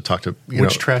 I also talked to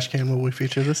Which trash can will we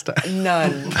feature this time?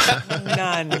 None.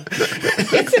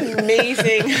 It's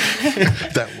amazing.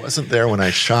 That wasn't there when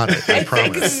I shot it. I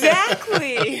promise.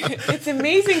 Exactly. It's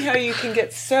amazing how you can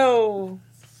get so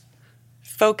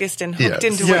focused and hooked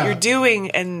into what you're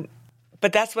doing,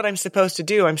 but that's what I'm supposed to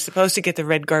do. I'm supposed to get the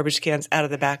red garbage cans out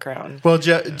of the background. Well,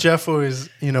 Jeff always,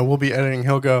 we'll be editing.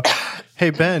 He'll go,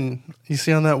 "Hey Ben, you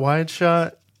see on that wide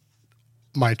shot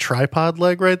my tripod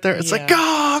leg right there?" It's like,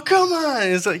 oh, come on.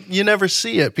 It's like you never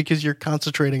see it because you're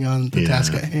concentrating on the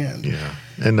task at hand. Yeah,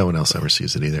 and no one else ever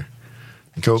sees it either.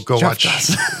 Go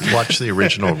watch the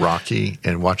original Rocky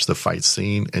and watch the fight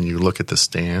scene, and you look at the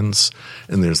stands,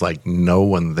 and there's like no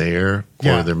one there,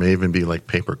 or there may even be like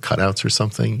paper cutouts or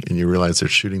something, and you realize they're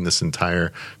shooting this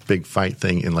entire big fight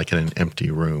thing in like in an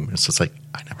empty room. It's just like,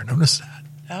 I never noticed that.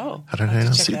 Oh, how did I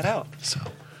not see that out? So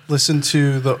listen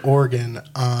to the organ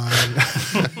on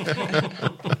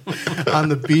on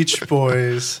the Beach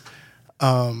Boys,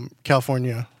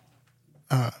 California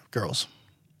Girls.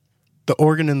 The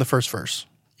organ in the first verse.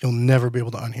 You'll never be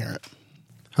able to unhear it.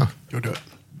 Huh. Go do it.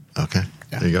 Okay.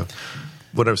 Yeah. There you go.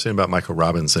 What I was saying about Michael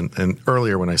Robbins, and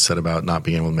earlier when I said about not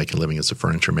being able to make a living as a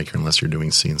furniture maker unless you're doing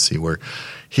CNC work,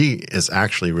 he is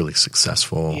actually really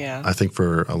successful. Yeah. I think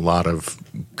for a lot of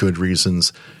good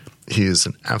reasons. He is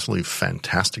an absolutely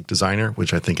fantastic designer,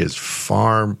 which I think is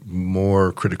far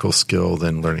more critical skill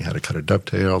than learning how to cut a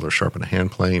dovetail or sharpen a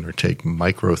hand plane or take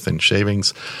micro thin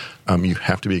shavings. You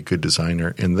have to be a good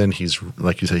designer. And then he's,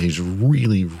 like you said, he's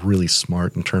really, really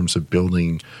smart in terms of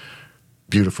building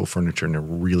beautiful furniture in a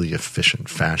really efficient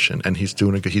fashion. And he's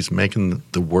he's making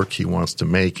the work he wants to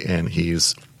make, and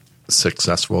he's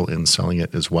successful in selling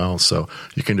it as well. So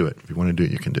you can do it. If you want to do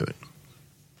it, you can do it.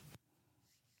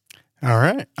 All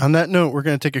right. On that note, we're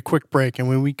going to take a quick break, and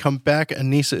when we come back,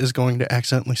 Anissa is going to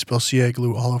accidentally spill CA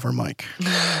glue all over Mike.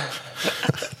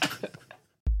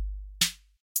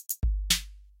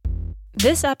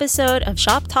 This episode of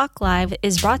Shop Talk Live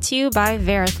is brought to you by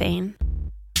Varathane.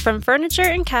 From furniture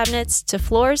and cabinets to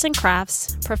floors and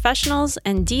crafts, professionals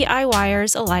and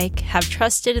DIYers alike have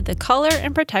trusted the color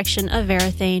and protection of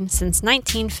Varathane since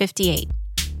 1958.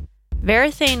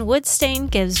 Varathane Wood Stain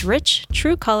gives rich,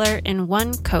 true color in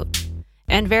one coat.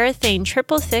 And Varathane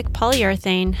Triple Thick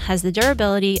Polyurethane has the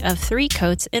durability of 3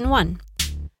 coats in one.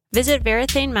 Visit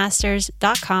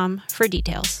VarathaneMasters.com for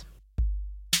details.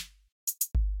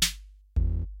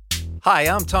 Hi,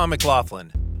 I'm Tom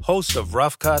McLaughlin, host of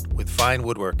Rough Cut with Fine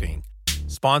Woodworking,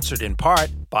 sponsored in part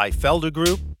by Felder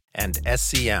Group and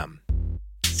SCM.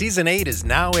 Season 8 is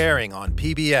now airing on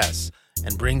PBS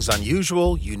and brings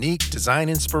unusual, unique design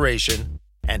inspiration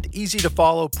and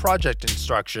easy-to-follow project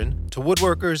instruction to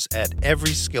woodworkers at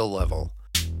every skill level.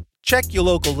 Check your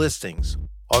local listings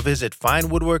or visit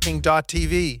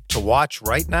finewoodworking.tv to watch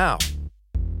right now.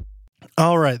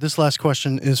 All right, this last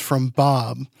question is from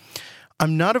Bob.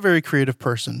 I'm not a very creative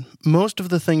person. Most of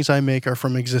the things I make are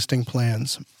from existing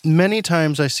plans. Many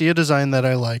times I see a design that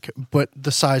I like, but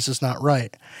the size is not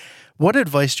right. What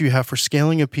advice do you have for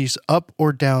scaling a piece up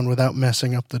or down without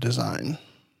messing up the design?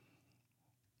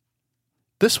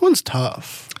 This one's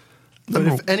tough. But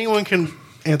if anyone can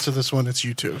answer this one, it's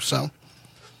you two. So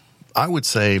I would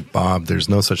say, Bob, there's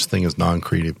no such thing as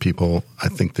non-creative people. I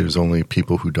think there's only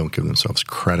people who don't give themselves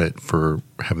credit for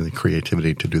having the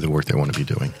creativity to do the work they want to be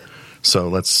doing. So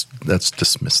let's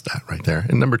dismiss that right there.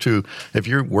 And number 2, if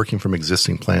you're working from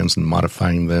existing plans and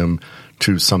modifying them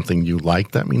to something you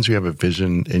like, that means you have a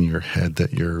vision in your head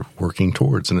that you're working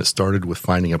towards. And it started with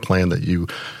finding a plan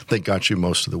that got you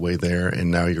most of the way there,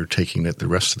 and now you're taking it the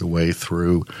rest of the way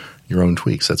through your own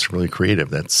tweaks. That's really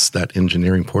creative. That's that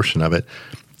engineering portion of it.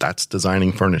 That's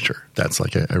designing furniture. That's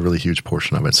like a really huge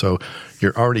portion of it. So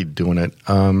you're already doing it.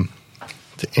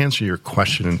 To answer your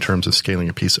question in terms of scaling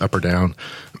a piece up or down,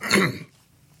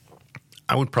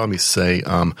 I would probably say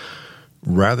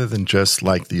rather than just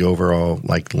like the overall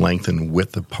like length and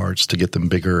width of parts to get them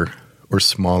bigger or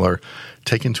smaller,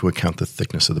 take into account the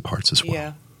thickness of the parts as well.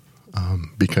 Yeah.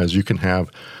 Because you can have,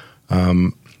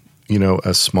 a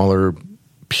smaller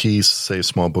piece, say a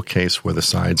small bookcase where the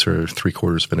sides are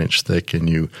 3/4 of an inch thick, and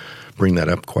you bring that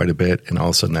up quite a bit, and all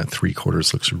of a sudden that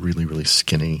 3/4 looks really, really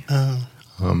skinny.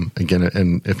 Again,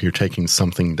 and if you're taking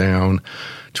something down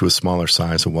to a smaller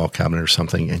size, a wall cabinet or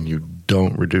something, and you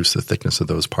don't reduce the thickness of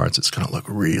those parts, it's going to look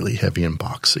really heavy and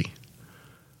boxy.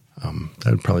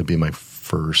 That would probably be my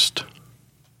first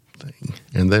thing.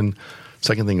 And then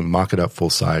second thing, mock it up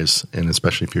full size, and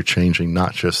especially if you're changing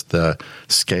not just the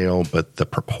scale but the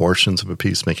proportions of a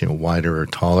piece, making it wider or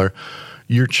taller,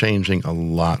 you're changing a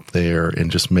lot there, and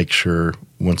just make sure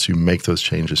once you make those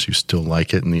changes you still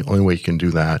like it. And the only way you can do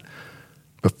that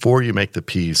before you make the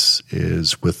piece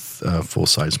is with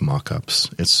full-size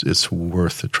mock-ups. It's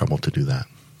worth the trouble to do that.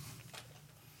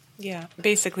 Yeah.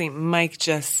 Basically, Mike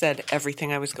just said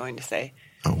everything I was going to say.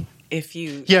 Oh.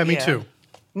 Yeah, me too.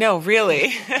 No,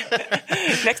 really.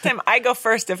 Next time I go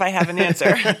first if I have an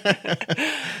answer.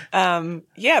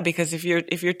 Yeah, because if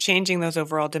you're changing those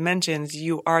overall dimensions,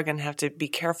 you are going to have to be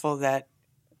careful that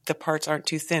the parts aren't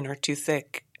too thin or too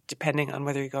thick, depending on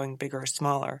whether you're going bigger or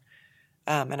smaller.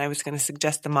 And I was going to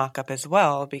suggest the mock-up as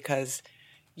well, because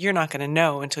you're not going to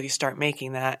know until you start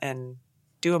making that, and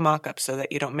do a mock-up so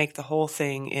that you don't make the whole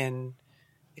thing in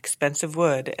expensive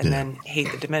wood and then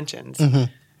hate the dimensions.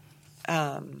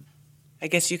 Mm-hmm. I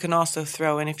guess you can also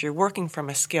throw in, if you're working from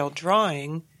a scale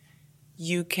drawing,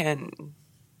 you can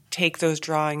take those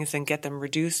drawings and get them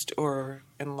reduced or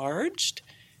enlarged,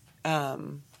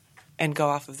 and go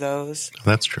off of those.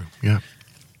 That's true, yeah.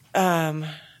 And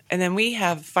then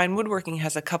Fine Woodworking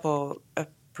has a couple of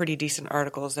pretty decent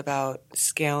articles about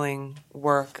scaling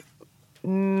work,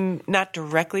 not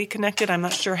directly connected. I'm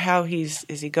not sure how is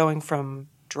he going from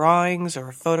drawings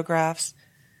or photographs,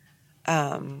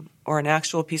 or an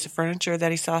actual piece of furniture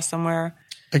that he saw somewhere.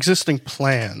 Existing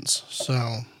plans. So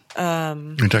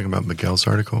you're talking about Miguel's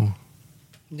article?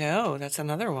 No, that's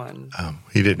another one.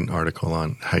 He did an article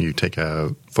on how you take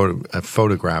a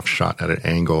photograph shot at an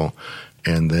angle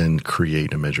and then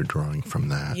create a measured drawing from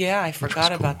that. Yeah, I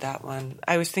forgot about that one.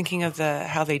 I was thinking of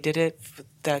how they did it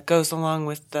that goes along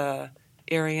with the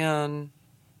Ariane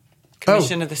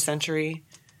Commission of the Century.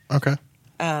 Okay.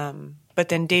 But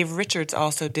then Dave Richards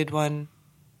also did one.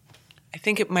 I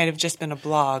think it might have just been a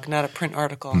blog, not a print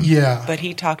article. Yeah. But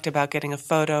he talked about getting a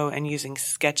photo and using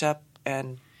SketchUp,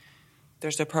 and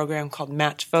there's a program called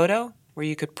Match Photo where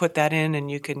you could put that in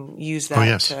and you can use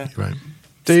that to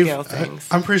scale things.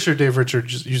 I'm pretty sure Dave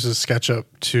Richards uses SketchUp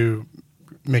to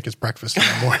make his breakfast in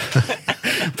the morning.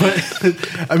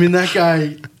 But, I mean, that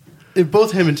guy,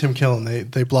 both him and Tim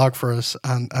Killen, they blog for us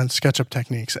on SketchUp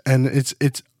techniques, and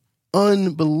it's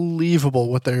unbelievable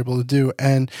what they're able to do.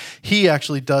 And he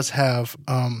actually does have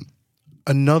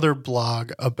another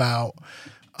blog about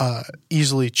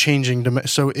easily changing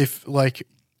so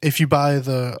if you buy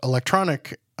the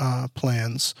electronic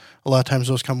plans, a lot of times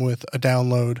those come with a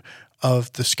download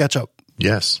of the SketchUp.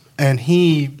 Yes. And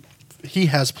he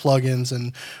has plugins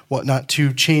and whatnot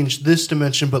to change this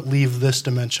dimension but leave this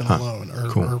dimension alone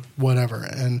or whatever.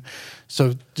 And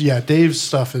so, yeah, Dave's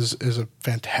stuff is a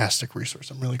fantastic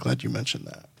resource. I'm really glad you mentioned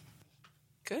that.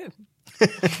 Good.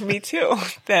 Me too,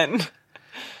 then.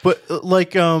 But,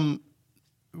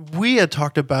 we had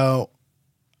talked about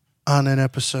on an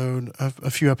episode, a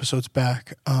few episodes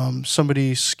back,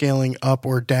 somebody scaling up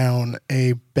or down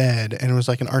a bed, and it was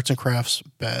like an arts and crafts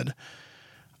bed.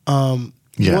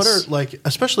 Yes. What are,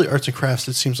 especially arts and crafts,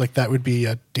 it seems like that would be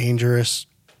a dangerous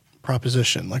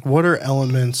proposition. What are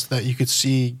elements that you could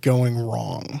see going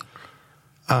wrong?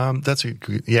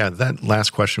 That last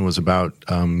question was about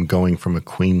going from a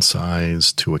queen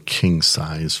size to a king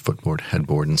size footboard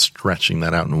headboard and stretching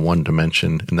that out in one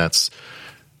dimension. And that's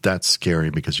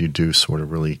scary because you do sort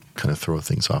of really kind of throw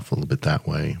things off a little bit that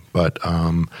way. But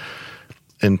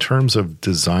in terms of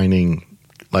designing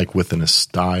within a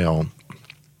style,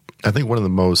 I think one of the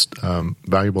most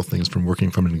valuable things from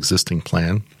working from an existing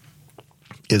plan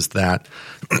is that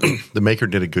the maker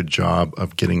did a good job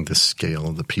of getting the scale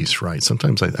of the piece right.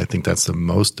 Sometimes I think that's the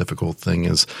most difficult thing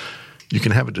is you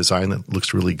can have a design that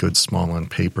looks really good small on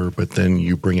paper, but then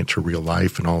you bring it to real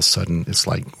life and all of a sudden it's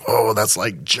like, oh, that's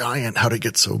giant. How'd it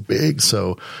get so big?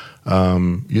 So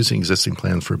using existing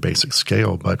plans for a basic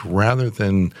scale, but rather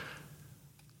than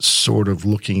sort of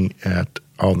looking at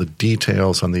all the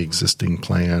details on the existing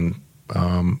plan,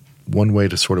 one way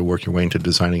to sort of work your way into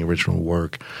designing original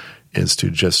work is to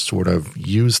just sort of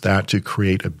use that to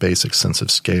create a basic sense of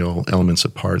scale, elements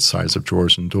of parts, size of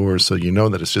drawers and doors, so you know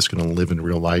that it's just going to live in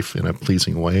real life in a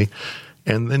pleasing way.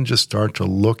 And then just start to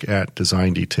look at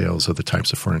design details of the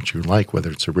types of furniture you like, whether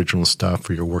it's original stuff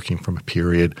or you're working from a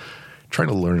period. Try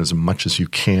to learn as much as you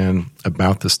can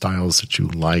about the styles that you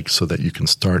like so that you can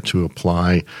start to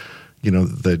apply,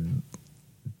 the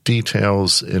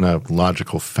details in a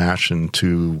logical fashion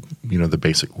to, the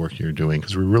basic work you're doing.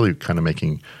 Because we're really kind of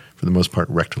making for the most part,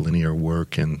 rectilinear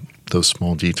work, and those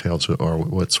small details are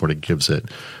what sort of gives it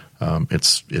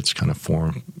its kind of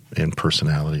form and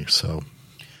personality. So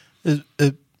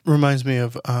it reminds me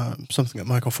of something that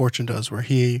Michael Fortune does, where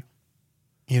he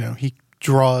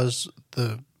draws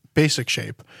the basic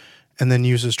shape and then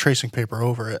uses tracing paper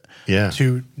over it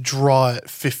to draw it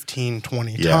 15,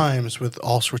 20 times with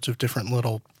all sorts of different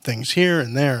little things here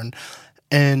and there.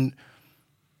 And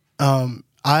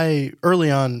I, early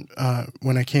on,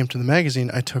 when I came to the magazine,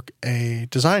 I took a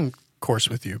design course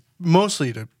with you,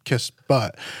 mostly to kiss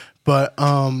butt. But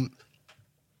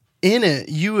in it,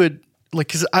 you would,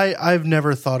 because I've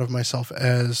never thought of myself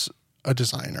as a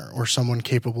designer or someone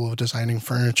capable of designing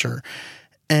furniture.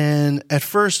 And at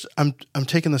first, I'm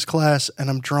taking this class and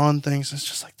I'm drawing things. And it's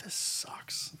just like, this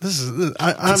sucks.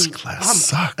 This class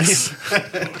sucks.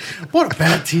 What a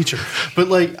bad teacher!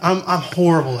 But I'm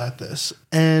horrible at this.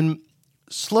 And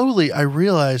slowly, I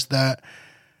realized that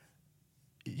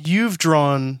you've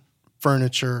drawn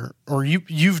furniture, or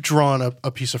you've drawn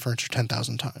a piece of furniture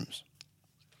 10,000 times.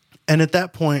 And at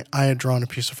that point, I had drawn a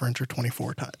piece of furniture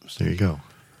 24 times. There you go.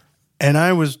 And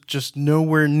I was just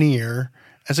nowhere near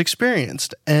as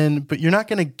experienced. But you're not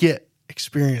going to get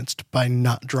experienced by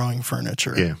not drawing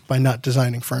furniture, by not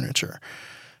designing furniture.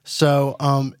 So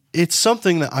it's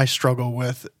something that I struggle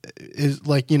with, is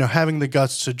having the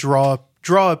guts to draw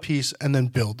a piece and then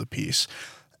build the piece,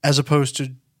 as opposed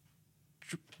to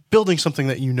building something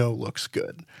that looks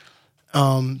good.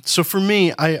 So for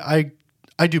me, I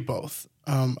do both.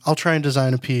 I'll try and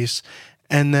design a piece,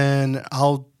 and then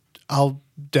I'll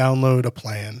download a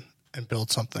plan and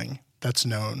build something that's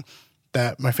known,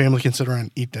 that my family can sit around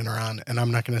and eat dinner on, and I'm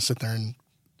not going to sit there and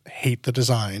hate the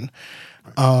design.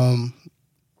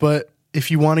 But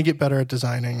if you want to get better at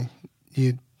designing,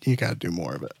 you got to do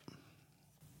more of it.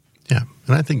 Yeah,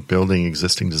 and I think building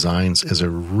existing designs is a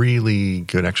really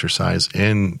good exercise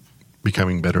in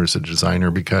becoming better as a designer,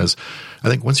 because I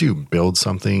think once you build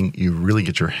something, you really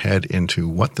get your head into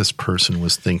what this person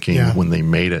was thinking when they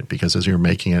made it. Because as you're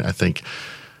making it, I think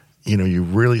you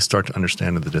really start to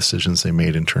understand the decisions they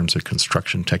made in terms of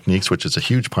construction techniques, which is a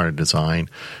huge part of design,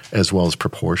 as well as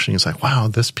proportioning. It's like, wow,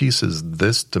 this piece is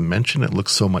this dimension. It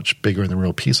looks so much bigger than the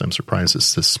real piece. I'm surprised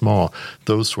it's this small.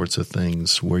 Those sorts of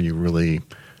things where you really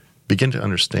begin to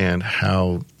understand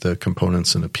how the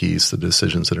components in a piece, the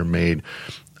decisions that are made,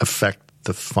 affect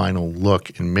the final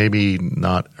look in maybe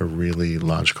not a really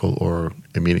logical or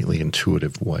immediately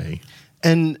intuitive way.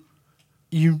 And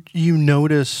you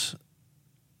notice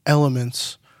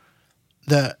elements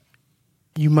that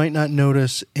you might not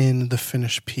notice in the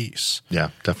finished piece. Yeah,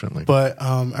 definitely. But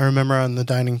I remember on the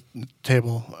dining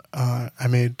table I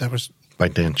made, that was by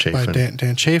Dan Chafin.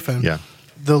 Dan Chafin. Yeah.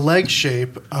 The leg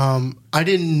shape, I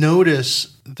didn't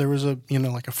notice there was a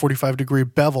 45-degree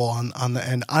bevel on the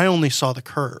end. I only saw the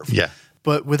curve. Yeah.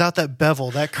 But without that bevel,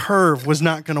 that curve was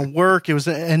not going to work. It was,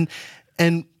 and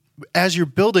as you're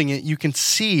building it, you can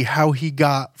see how he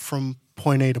got from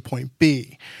point A to point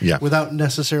B, without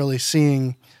necessarily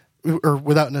seeing, or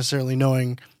without necessarily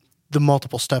knowing the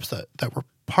multiple steps that were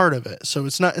part of it. So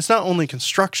it's not only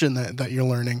construction that you're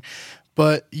learning,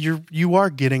 but you are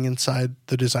getting inside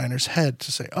the designer's head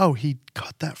to say, oh, he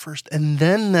cut that first, and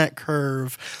then that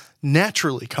curve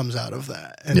naturally comes out of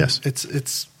that. And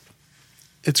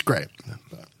it's great.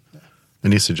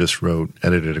 Anissa just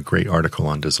edited a great article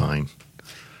on design.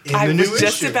 I was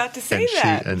just about to say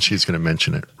that. And she's going to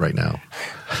mention it right now.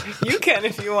 You can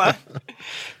if you want.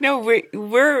 No,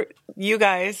 you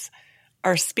guys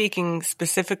are speaking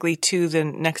specifically to the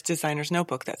next designer's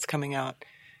notebook that's coming out.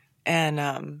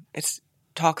 And it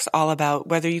talks all about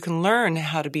whether you can learn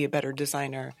how to be a better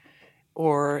designer,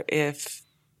 or if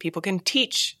people can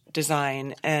teach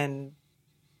design and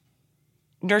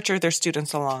nurture their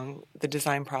students along the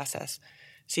design process.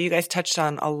 So you guys touched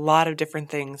on a lot of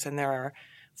different things, and there are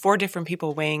 4 different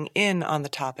people weighing in on the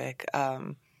topic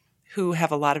who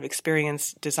have a lot of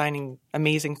experience designing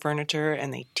amazing furniture,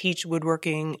 and they teach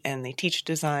woodworking and they teach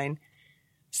design.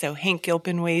 So Hank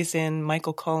Gilpin weighs in,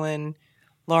 Michael Cullen,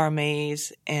 Laura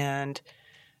Mays, and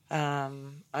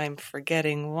I'm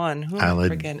forgetting one. Who am I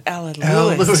forgetting? Alan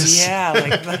Lewis.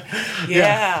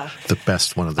 Yeah. The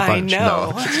best one of the bunch. I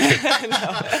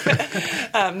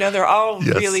know. No, they're all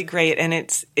really great, and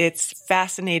it's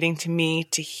fascinating to me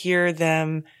to hear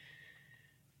them.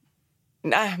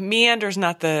 Meander's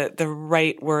not the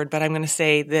right word, but I'm going to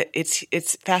say that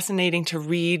it's fascinating to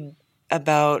read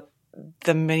about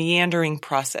the meandering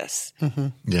process,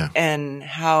 and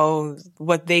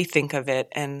what they think of it,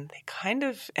 and they kind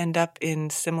of end up in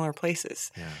similar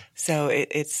places. Yeah. So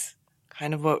it's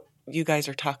kind of what you guys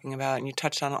are talking about, and you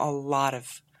touched on a lot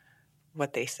of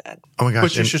what they said. Oh my gosh!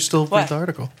 But you should still read What? the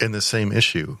article. In the same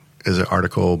issue is an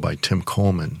article by Tim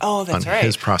Coleman. Oh, that's on right.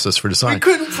 his process for design. We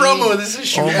couldn't promo this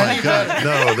issue. Oh my any better.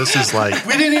 god! No, this is like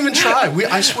We didn't even try.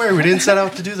 I swear we didn't set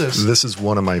out to do this. this is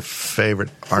one of my favorite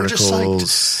We're just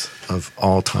articles of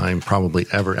all time, probably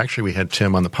ever. Actually, we had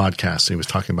Tim on the podcast, and he was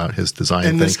talking about his design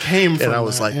And thing. this came from and I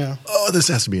was that, like, yeah. oh, this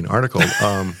has to be an article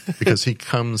because he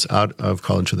comes out of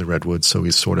College of the Redwoods, so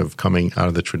he's sort of coming out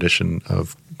of the tradition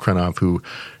of Krenov, who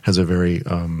has a very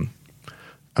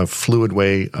a fluid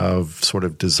way of sort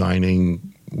of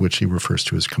designing, which he refers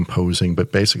to as composing.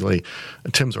 But basically,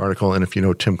 Tim's article, and if you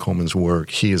know Tim Coleman's work,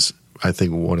 he is, I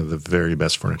think, one of the very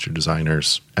best furniture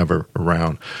designers ever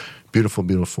around. Beautiful,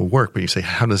 beautiful work. But you say,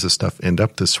 how does this stuff end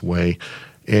up this way?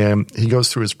 And he goes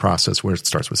through his process where it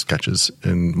starts with sketches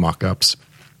and mock-ups.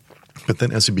 But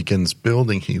then as he begins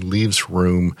building, he leaves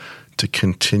room to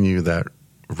continue that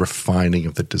refining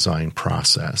of the design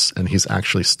process. And he's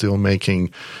actually still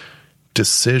making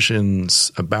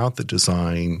decisions about the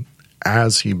design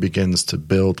as he begins to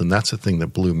build. And that's the thing that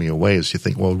blew me away is you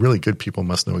think, well, really good people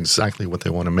must know exactly what they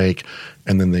want to make.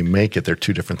 And then they make it. They're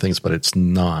two different things, but it's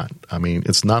not. I mean,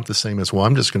 it's not the same as, well,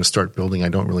 I'm just going to start building. I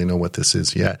don't really know what this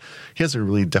is yet. He has a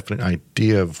really definite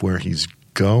idea of where he's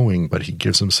going, but he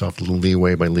gives himself a little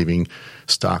leeway by leaving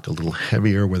stock a little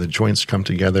heavier where the joints come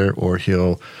together, or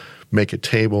he'll make a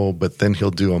table, but then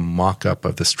he'll do a mock-up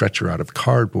of the stretcher out of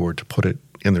cardboard to put it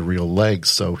in the real legs.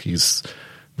 So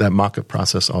that mock-up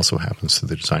process also happens to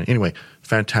the design. Anyway,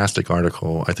 fantastic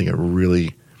article. I think it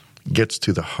really gets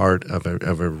to the heart of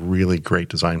a really great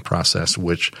design process,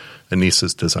 which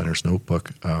Anissa's Designer's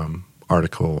Notebook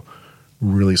article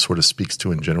really sort of speaks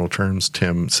to in general terms.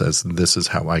 Tim says, this is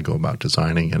how I go about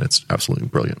designing, and it's absolutely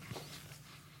brilliant.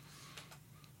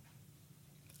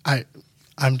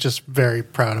 I'm just very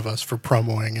proud of us for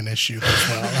promoting an issue as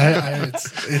well.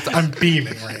 I'm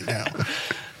beaming right now.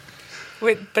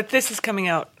 Wait, but this is coming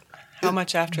out how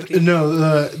much after the...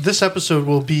 No, this episode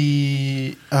will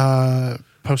be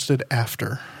posted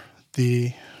after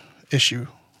the issue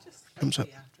comes up.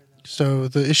 So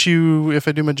the issue, if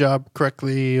I do my job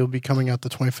correctly, will be coming out the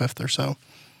 25th or so.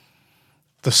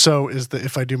 The "so" is the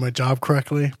 "if I do my job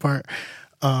correctly" part.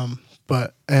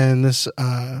 And this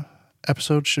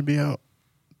episode should be out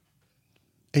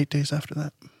 8 days after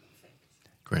that.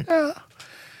 Great. Yeah.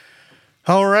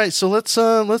 All right, so let's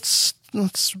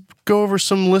go over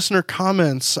some listener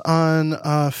comments on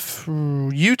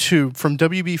YouTube from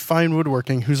WB Fine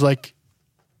Woodworking, who's like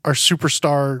our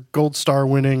superstar, gold star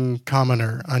winning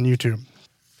commenter on YouTube.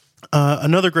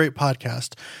 Another great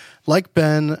podcast. Like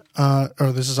Ben,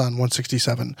 this is on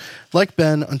 167. Like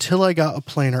Ben, until I got a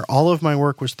planer, all of my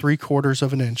work was 3/4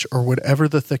 of an inch, or whatever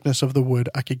the thickness of the wood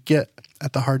I could get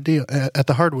at the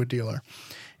hardwood dealer.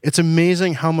 It's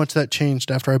amazing how much that changed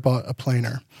after I bought a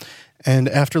planer. And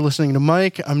after listening to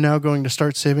Mike, I'm now going to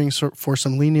start saving for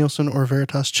some Lee Nielsen or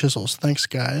Veritas chisels. Thanks,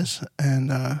 guys.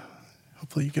 And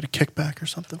hopefully you get a kickback or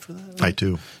something for that. I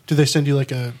do. Do they send you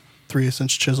like a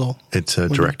 3/8" chisel? It's a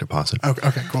direct deposit.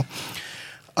 Okay, cool.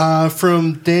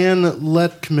 From Dan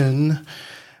Letkman,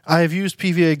 I have used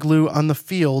PVA glue on the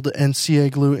field and CA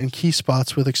glue in key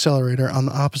spots with accelerator on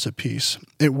the opposite piece.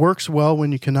 It works well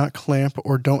when you cannot clamp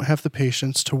or don't have the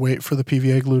patience to wait for the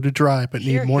PVA glue to dry, but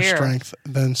need more strength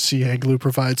than CA glue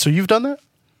provides. So you've done that?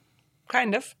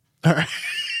 Kind of. All right.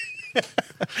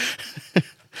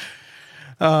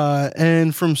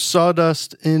 And from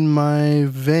Sawdust in My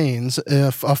Veins,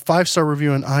 a 5-star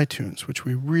review on iTunes, which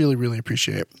we really, really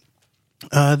appreciate.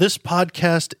 This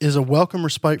podcast is a welcome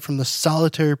respite from the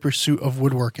solitary pursuit of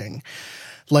woodworking.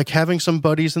 Like having some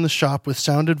buddies in the shop with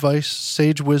sound advice,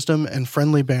 sage wisdom, and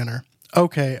friendly banter.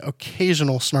 Okay,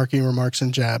 occasional snarky remarks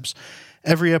and jabs.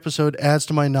 Every episode adds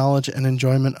to my knowledge and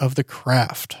enjoyment of the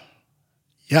craft.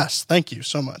 Yes, thank you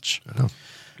so much.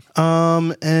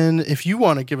 And if you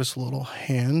want to give us a little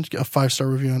hand, a 5-star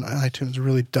review on iTunes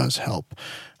really does help.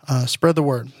 Spread the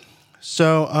word.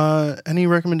 So, any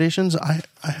recommendations? I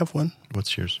have one.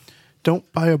 What's yours? Don't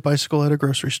buy a bicycle at a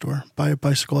grocery store. Buy a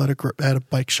bicycle at a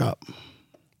bike shop.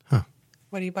 Huh.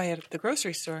 What do you buy at the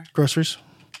grocery store? Groceries.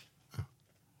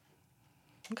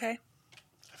 Okay.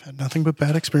 I've had nothing but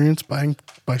bad experience buying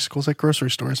bicycles at grocery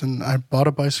stores, and I bought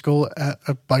a bicycle at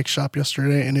a bike shop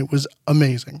yesterday, and it was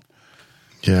amazing.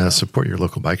 Yeah, support your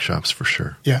local bike shops for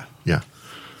sure. Yeah. Yeah.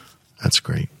 That's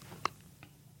great.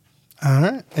 All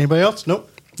right. Anybody else? Nope.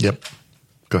 Yep.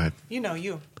 Go ahead.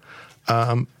 You.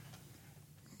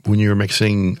 When you're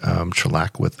mixing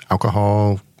shellac with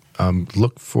alcohol,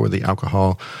 look for the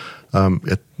alcohol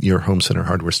at your home center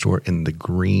hardware store in the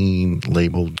green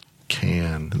labeled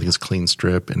can. I think it's Clean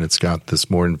Strip, and it's got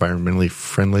this more environmentally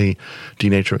friendly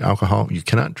denatured alcohol. You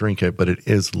cannot drink it, but it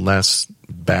is less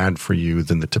bad for you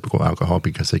than the typical alcohol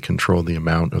because they control the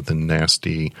amount of the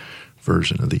nasty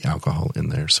version of the alcohol in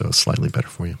there, so it's slightly better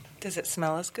for you. Does it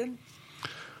smell as good?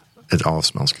 It all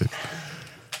smells good.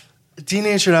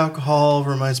 Denatured alcohol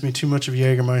reminds me too much of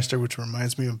Jägermeister, which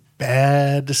reminds me of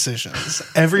bad decisions.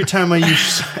 Every time I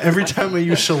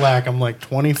use shellac, I'm like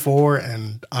 24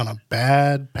 and on a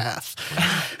bad path.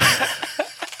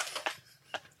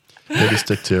 Maybe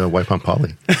stick to White Pump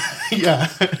Poly. Yeah.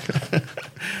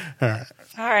 All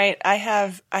right. I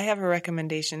have a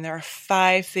recommendation. There are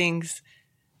 5 things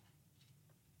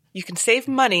you can save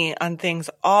money on things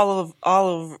all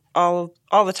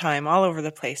the time, all over the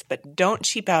place, but don't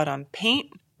cheap out on paint,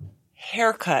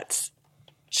 haircuts,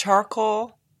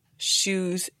 charcoal,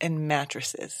 shoes, and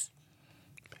mattresses.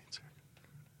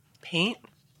 Paint,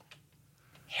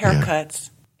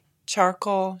 haircuts,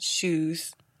 charcoal,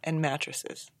 shoes, and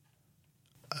mattresses.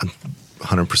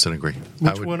 100% agree.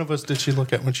 Which one of us did she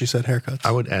look at when she said haircuts?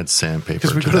 I would add sandpaper.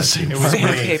 Because we to go to that same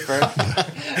Sandpaper.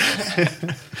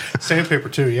 Sandpaper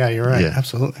too. Yeah, you're right. Yeah.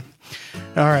 Absolutely.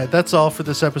 All right, that's all for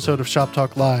this episode of Shop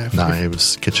Talk Live.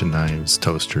 Knives, kitchen knives,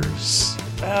 toasters.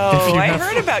 Oh, I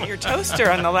heard about your toaster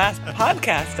on the last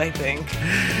podcast, I think.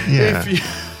 Yeah.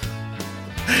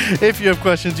 If you have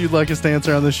questions you'd like us to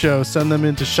answer on the show, send them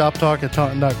into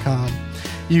shoptalk@taunton.com.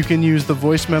 You can use the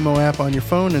voice memo app on your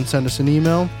phone and send us an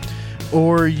email,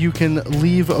 or you can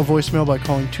leave a voicemail by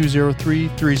calling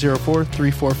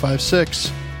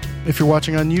 203-304-3456. If you're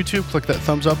watching on YouTube, click that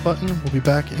thumbs up button. We'll be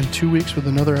back in 2 weeks with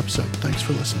another episode. Thanks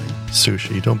for listening.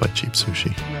 Sushi. Don't buy cheap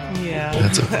sushi. No. Yeah.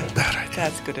 That's a bad idea.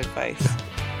 That's good advice. Yeah.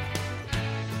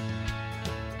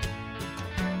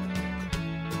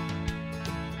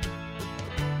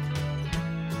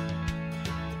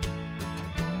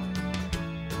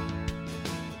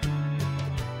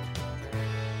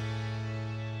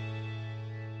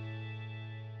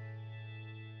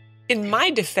 In my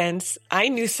defense, I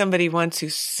knew somebody once who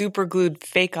super glued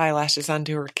fake eyelashes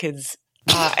onto her kid's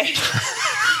eye.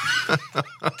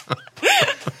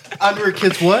 Onto her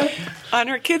kid's what? On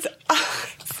her kid's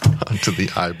eyes. Onto the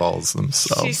eyeballs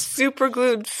themselves. She super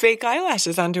glued fake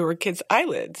eyelashes onto her kid's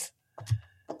eyelids.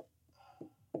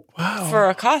 Wow. For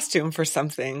a costume for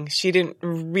something. She didn't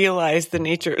realize the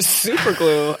nature of super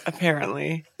glue,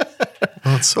 apparently.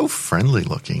 Well, it's so friendly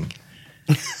looking.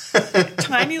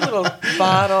 Tiny little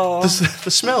bottle. The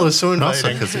smell is so And also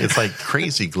inviting. because it's like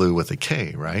crazy glue with a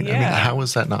K, right? Yeah. I mean, how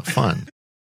is that not fun?